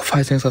 go, go.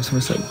 5 seconds left.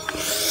 Somebody said.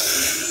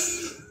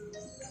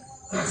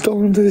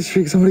 Don't run to the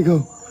streak. Somebody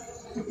go.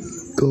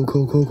 Go,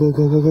 go, go, go,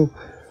 go, go, go.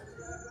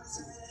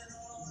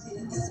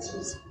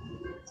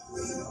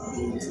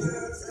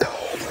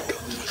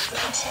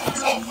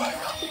 Oh my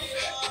god.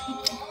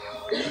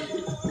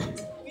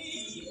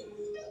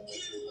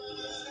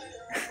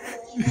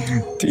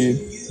 Dude.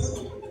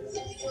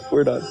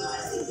 We're done.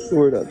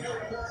 We're done.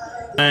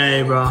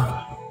 Hey, bro.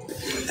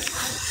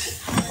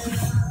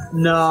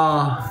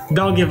 No,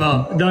 don't give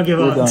up. Don't give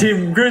up.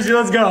 Team Grizzly,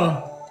 let's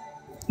go.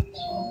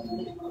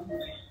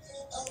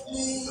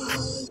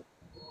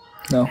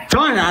 No.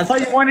 John, I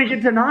thought you wanted to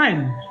get to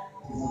 9.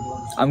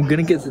 I'm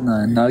gonna get to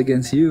 9, not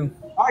against you.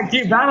 Alright,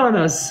 keep battling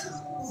us.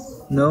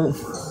 No.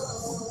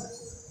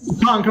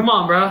 Come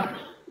on, bro.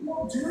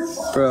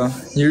 Bro,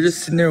 you're just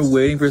sitting there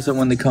waiting for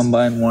someone to come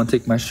by and want to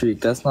take my streak.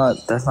 That's not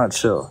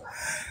chill.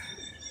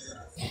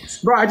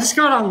 Bro, I just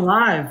got on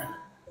live.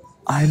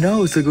 I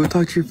know, so go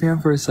talk to your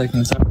fam for a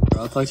second. Sorry,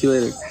 bro. I'll talk to you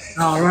later.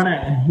 Oh, run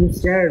it. I'm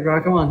scared, bro.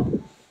 Come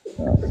on.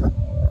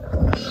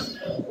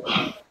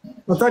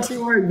 I thought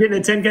you weren't getting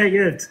a 10K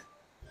gift.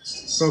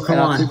 Bro, come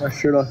on. I'll take my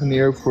shirt off in the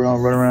airport and I'll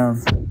run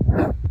around.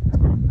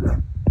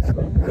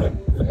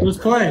 Let's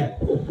play.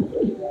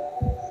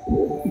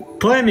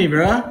 Play me,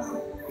 bro.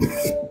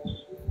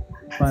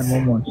 Fine,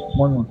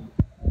 one more.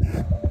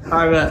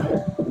 Alright, bet.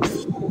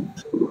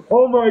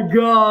 Oh my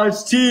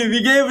gosh, team,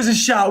 he gave us a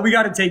shot. We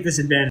gotta take this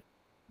advantage.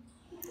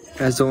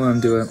 Guys, don't let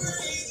him do it.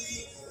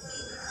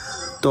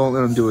 Don't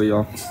let him do it,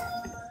 y'all.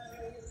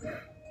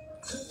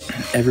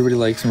 Everybody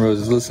likes some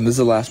roses. Listen, this is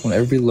the last one.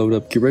 Everybody load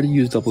up. Get ready to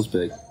use doubles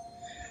big.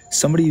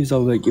 Somebody use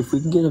double big. If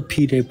we can get a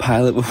PJ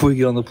Pilot before we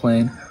get on the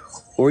plane,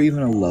 or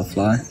even a love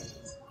fly.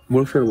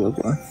 What if you're a love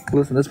fly?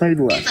 Listen, this might be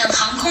the last.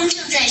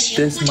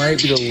 This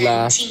might be the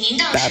last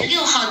battle.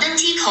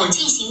 口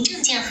进行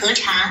证件核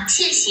查，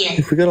谢谢。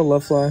 If we got a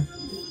left fly.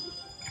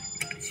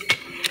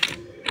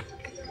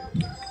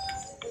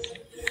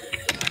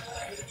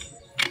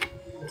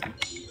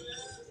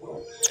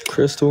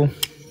 Crystal.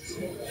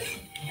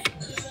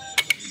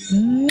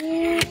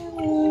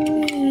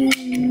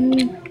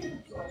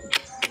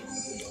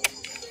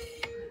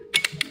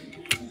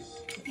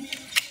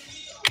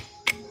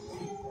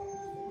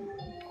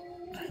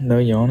 No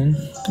yawning.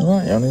 I'm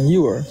not yawning,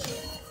 you are.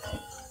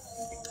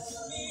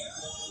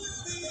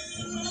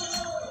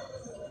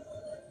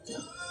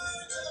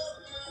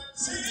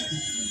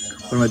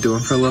 What am I doing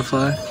for a left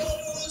fly?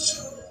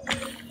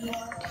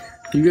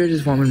 You guys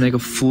just want me to make a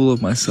fool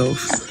of myself.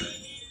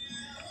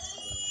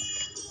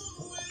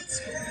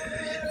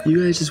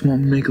 You guys just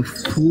want me to make a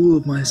fool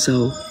of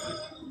myself.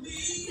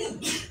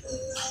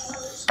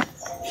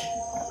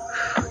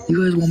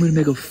 You guys want me to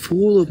make a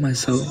fool of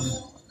myself.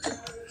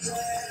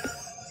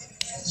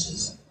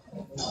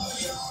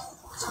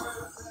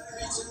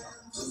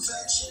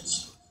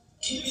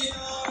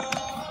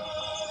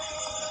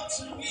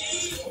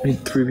 I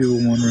need 3 people,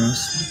 1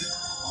 roast.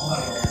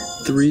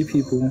 3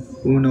 people,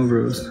 1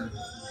 roast.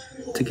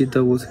 To get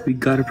doubles, we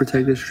gotta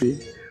protect this streak.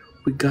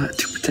 We got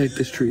to protect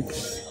this streak.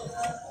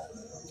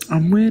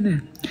 I'm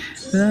winning.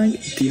 Then I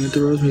demon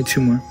the rose. We need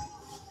 2 more.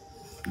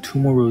 2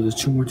 more roses.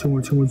 2 more. 2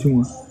 more. 2 more. 2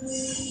 more.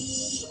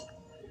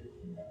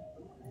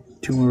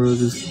 2 more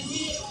roses.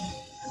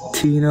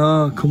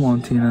 Tina, come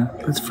on, Tina.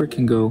 Let's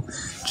freaking go.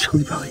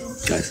 Chili Belly,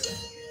 guys.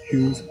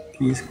 Use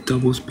these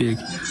doubles big.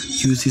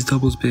 Use these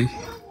doubles big.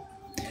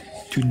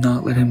 Do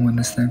not let him win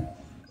this thing.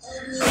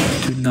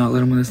 Do not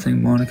let him win this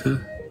thing,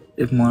 Monica.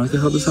 If Monica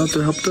helped us out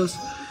there, helped us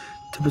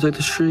to protect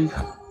the streak,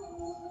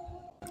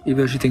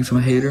 even if she thinks I'm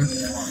a hater,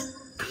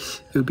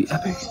 it would be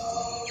epic.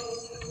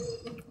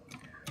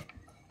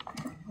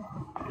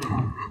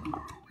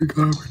 We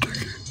gotta protect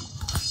it.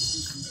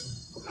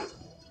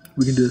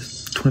 We can do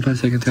this. 25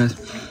 seconds, guys.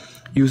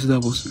 Use the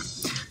doubles.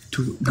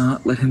 Do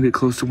not let him get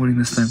close to winning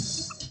this thing.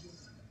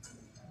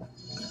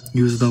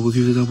 Use the doubles,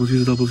 use the doubles,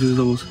 use the doubles, use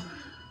the doubles.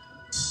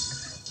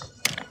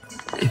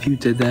 If you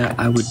did that,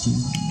 I would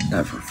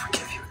never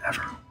forgive you,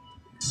 ever.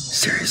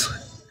 Seriously.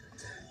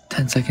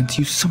 10 seconds.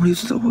 Use somebody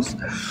use the doubles.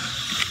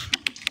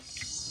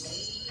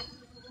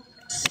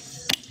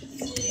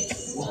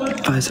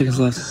 5 seconds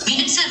left.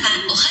 皆様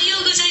おはよ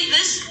うございま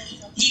す。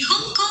日本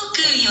航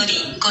空よ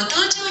りご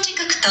搭乗時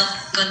刻と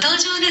ご搭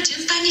乗の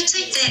順番につ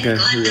いてご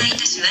案内い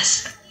たしま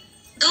す。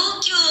東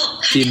京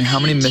Dean, how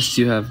many missed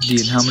do you have?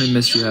 Dean, how many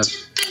missed do you have?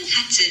 発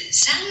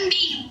3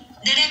便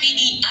並び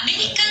にアメ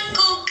リカン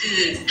航空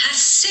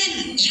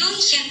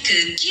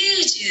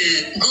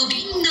8495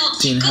便の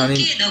飛行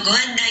機へのご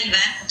案内は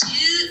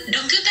16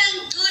番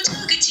搭乗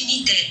口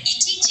にて1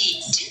時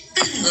10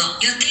分を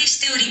予定し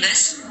ておりま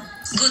す。ご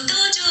搭乗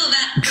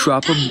は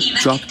Drop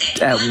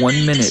at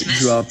 1 minute,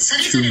 drop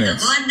 2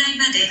 miss.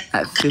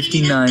 At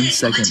 59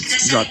 seconds,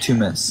 drop 2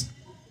 miss.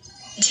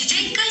 事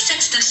前改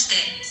札として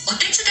お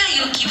手伝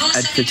いを希望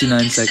At される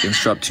 59 seconds,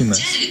 drop 2 miss.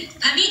 フ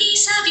ァミリー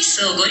サービ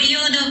スをご利用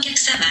のお客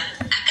様、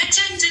赤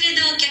ちゃん連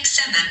れのお客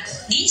様、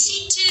妊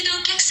娠中の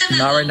お客様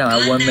Not right now,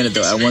 at 1 minute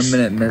though, at 1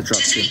 minute, drop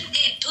 2. 続いて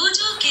搭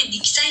乗券に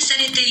記載さ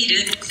れてい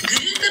るグループ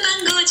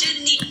番号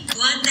順に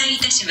ご案内い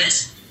たしま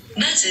す。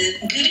まず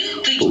グル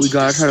ープ But we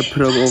gotta try to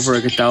put up over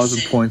like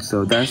 1,000 points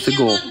though, that's the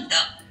goal.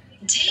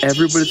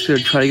 Everybody's gonna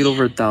try to get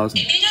over 1,000.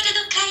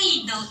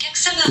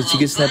 Because you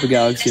can Sniper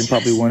Galaxy and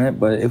probably win it,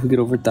 but if we get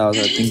over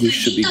 1,000, I think we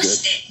should be good.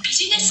 ビ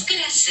ジネスク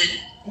ラス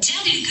JAL グ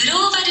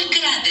ローバル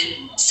クラブ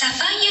サフ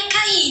ァイア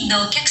会員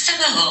のお客様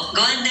をご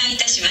案内い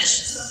たしま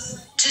す。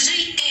続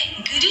いて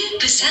グルー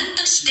プ3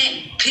として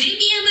プレ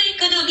ミアムエ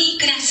コノミー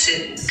クラス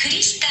ク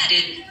リスタル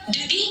ル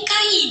ビー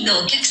会員の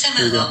お客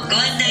様をご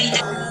案内いた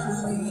します。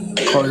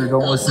 Carter,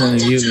 don't listen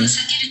to me, mute me.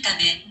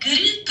 グルー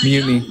プ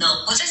4の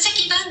お座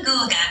席番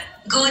号が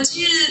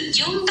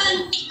54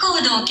番以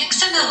降のお客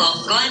様を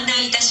ご案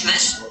内いたしま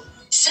す。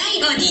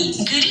最後に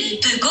グルー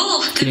プ5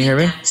を含め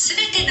たす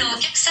べてのお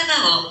客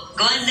様を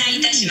ご案内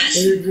いたしま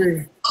す。国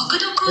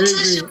土交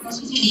通省の指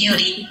示によ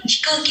り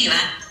飛行機は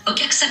お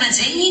客様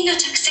全員の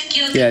着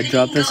席を確認 Yeah,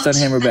 drop that stun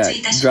hammer back.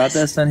 Drop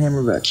that stun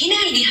hammer back. 機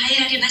内に入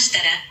られました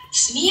ら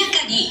速や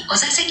かにお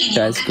座席に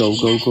Guys, go,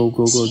 go, go,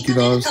 go, go. Do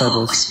not snipe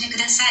お us. 閉めく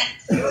ださい。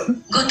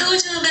ご搭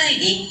乗前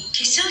に化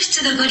粧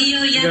室のご利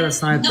用や That's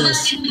somebody go,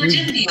 somebody go,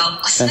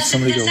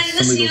 somebody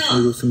go,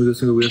 somebody go,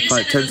 somebody go. We have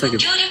 10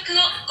 seconds.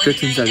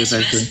 15 seconds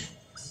actually.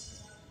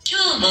 今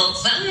日もワンワ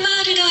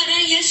ールドアラ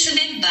イアンス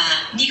メンバ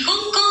ー日本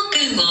航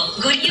空を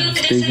ご利用く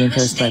ださ They're い gonna ま try to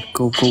して snipe.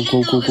 Go, go,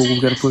 go, go, go. We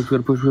gotta push, we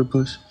gotta push, we gotta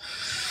push.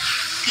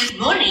 Good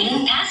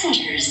morning,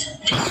 passengers.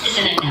 This is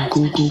an Go,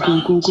 announcement go, go, from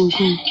go, go, go.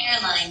 Japan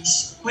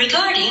Airlines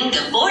regarding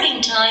the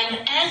boarding time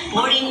and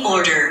boarding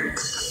order.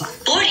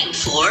 Boarding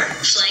for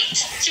Flight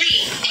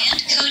 3 and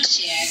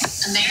codeshare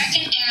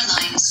American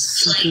Airlines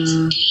Flight 8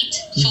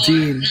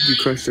 Dean, you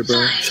crushed it,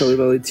 bro. Chili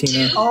Belly,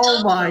 Tina.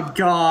 Oh my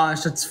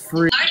gosh, that's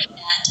free.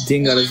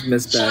 Dean got his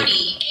miss back.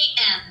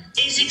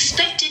 is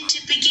expected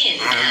to begin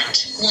at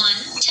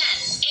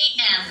 1:10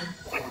 a.m.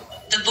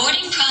 The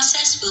boarding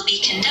process will be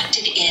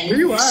conducted in Where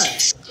you at?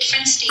 6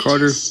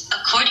 current status.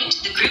 According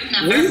to the group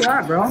number. Where you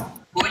at, bro?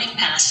 Boarding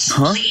pass.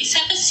 Huh? Please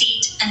have a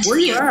seat and Where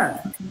you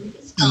at?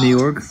 New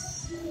York.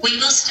 We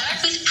will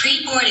start with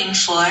pre-boarding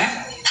for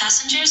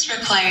passengers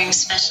requiring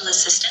special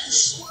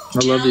assistance.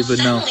 I love you, but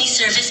no. Family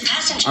service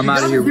passengers. I'm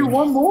out of here. Do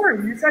one more.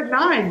 You said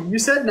 9. You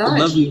said 9. I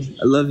love you.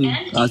 I love you.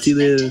 I'll see you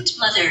later.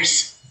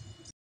 Mothers.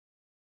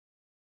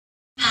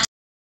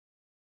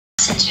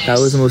 That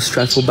was the most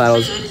stressful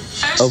battles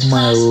of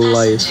my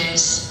life.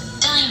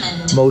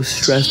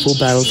 Most stressful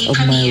battles of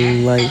my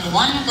life.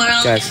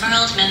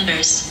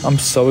 Guys, I'm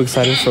so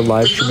excited for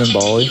live stream in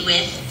Bali.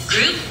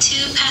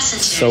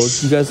 So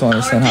you guys don't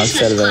understand how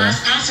excited I am.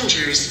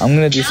 I'm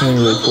gonna do something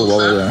really cool while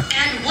we're there.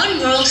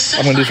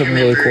 I'm gonna do something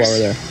really cool while we're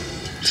there.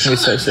 It's gonna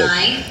be so sick.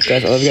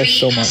 Guys, I love you guys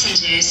so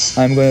much.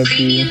 I'm gonna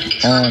be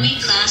on...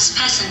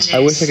 I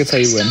wish I could tell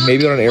you when.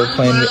 Maybe on an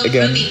airplane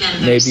again.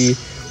 Maybe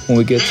when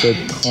we get to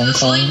Hong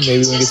Kong.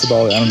 Maybe when we get to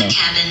Bali. I don't know.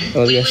 I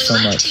love you guys so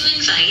much.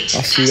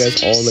 I'll see you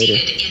guys all later.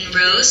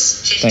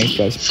 Thanks,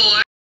 guys.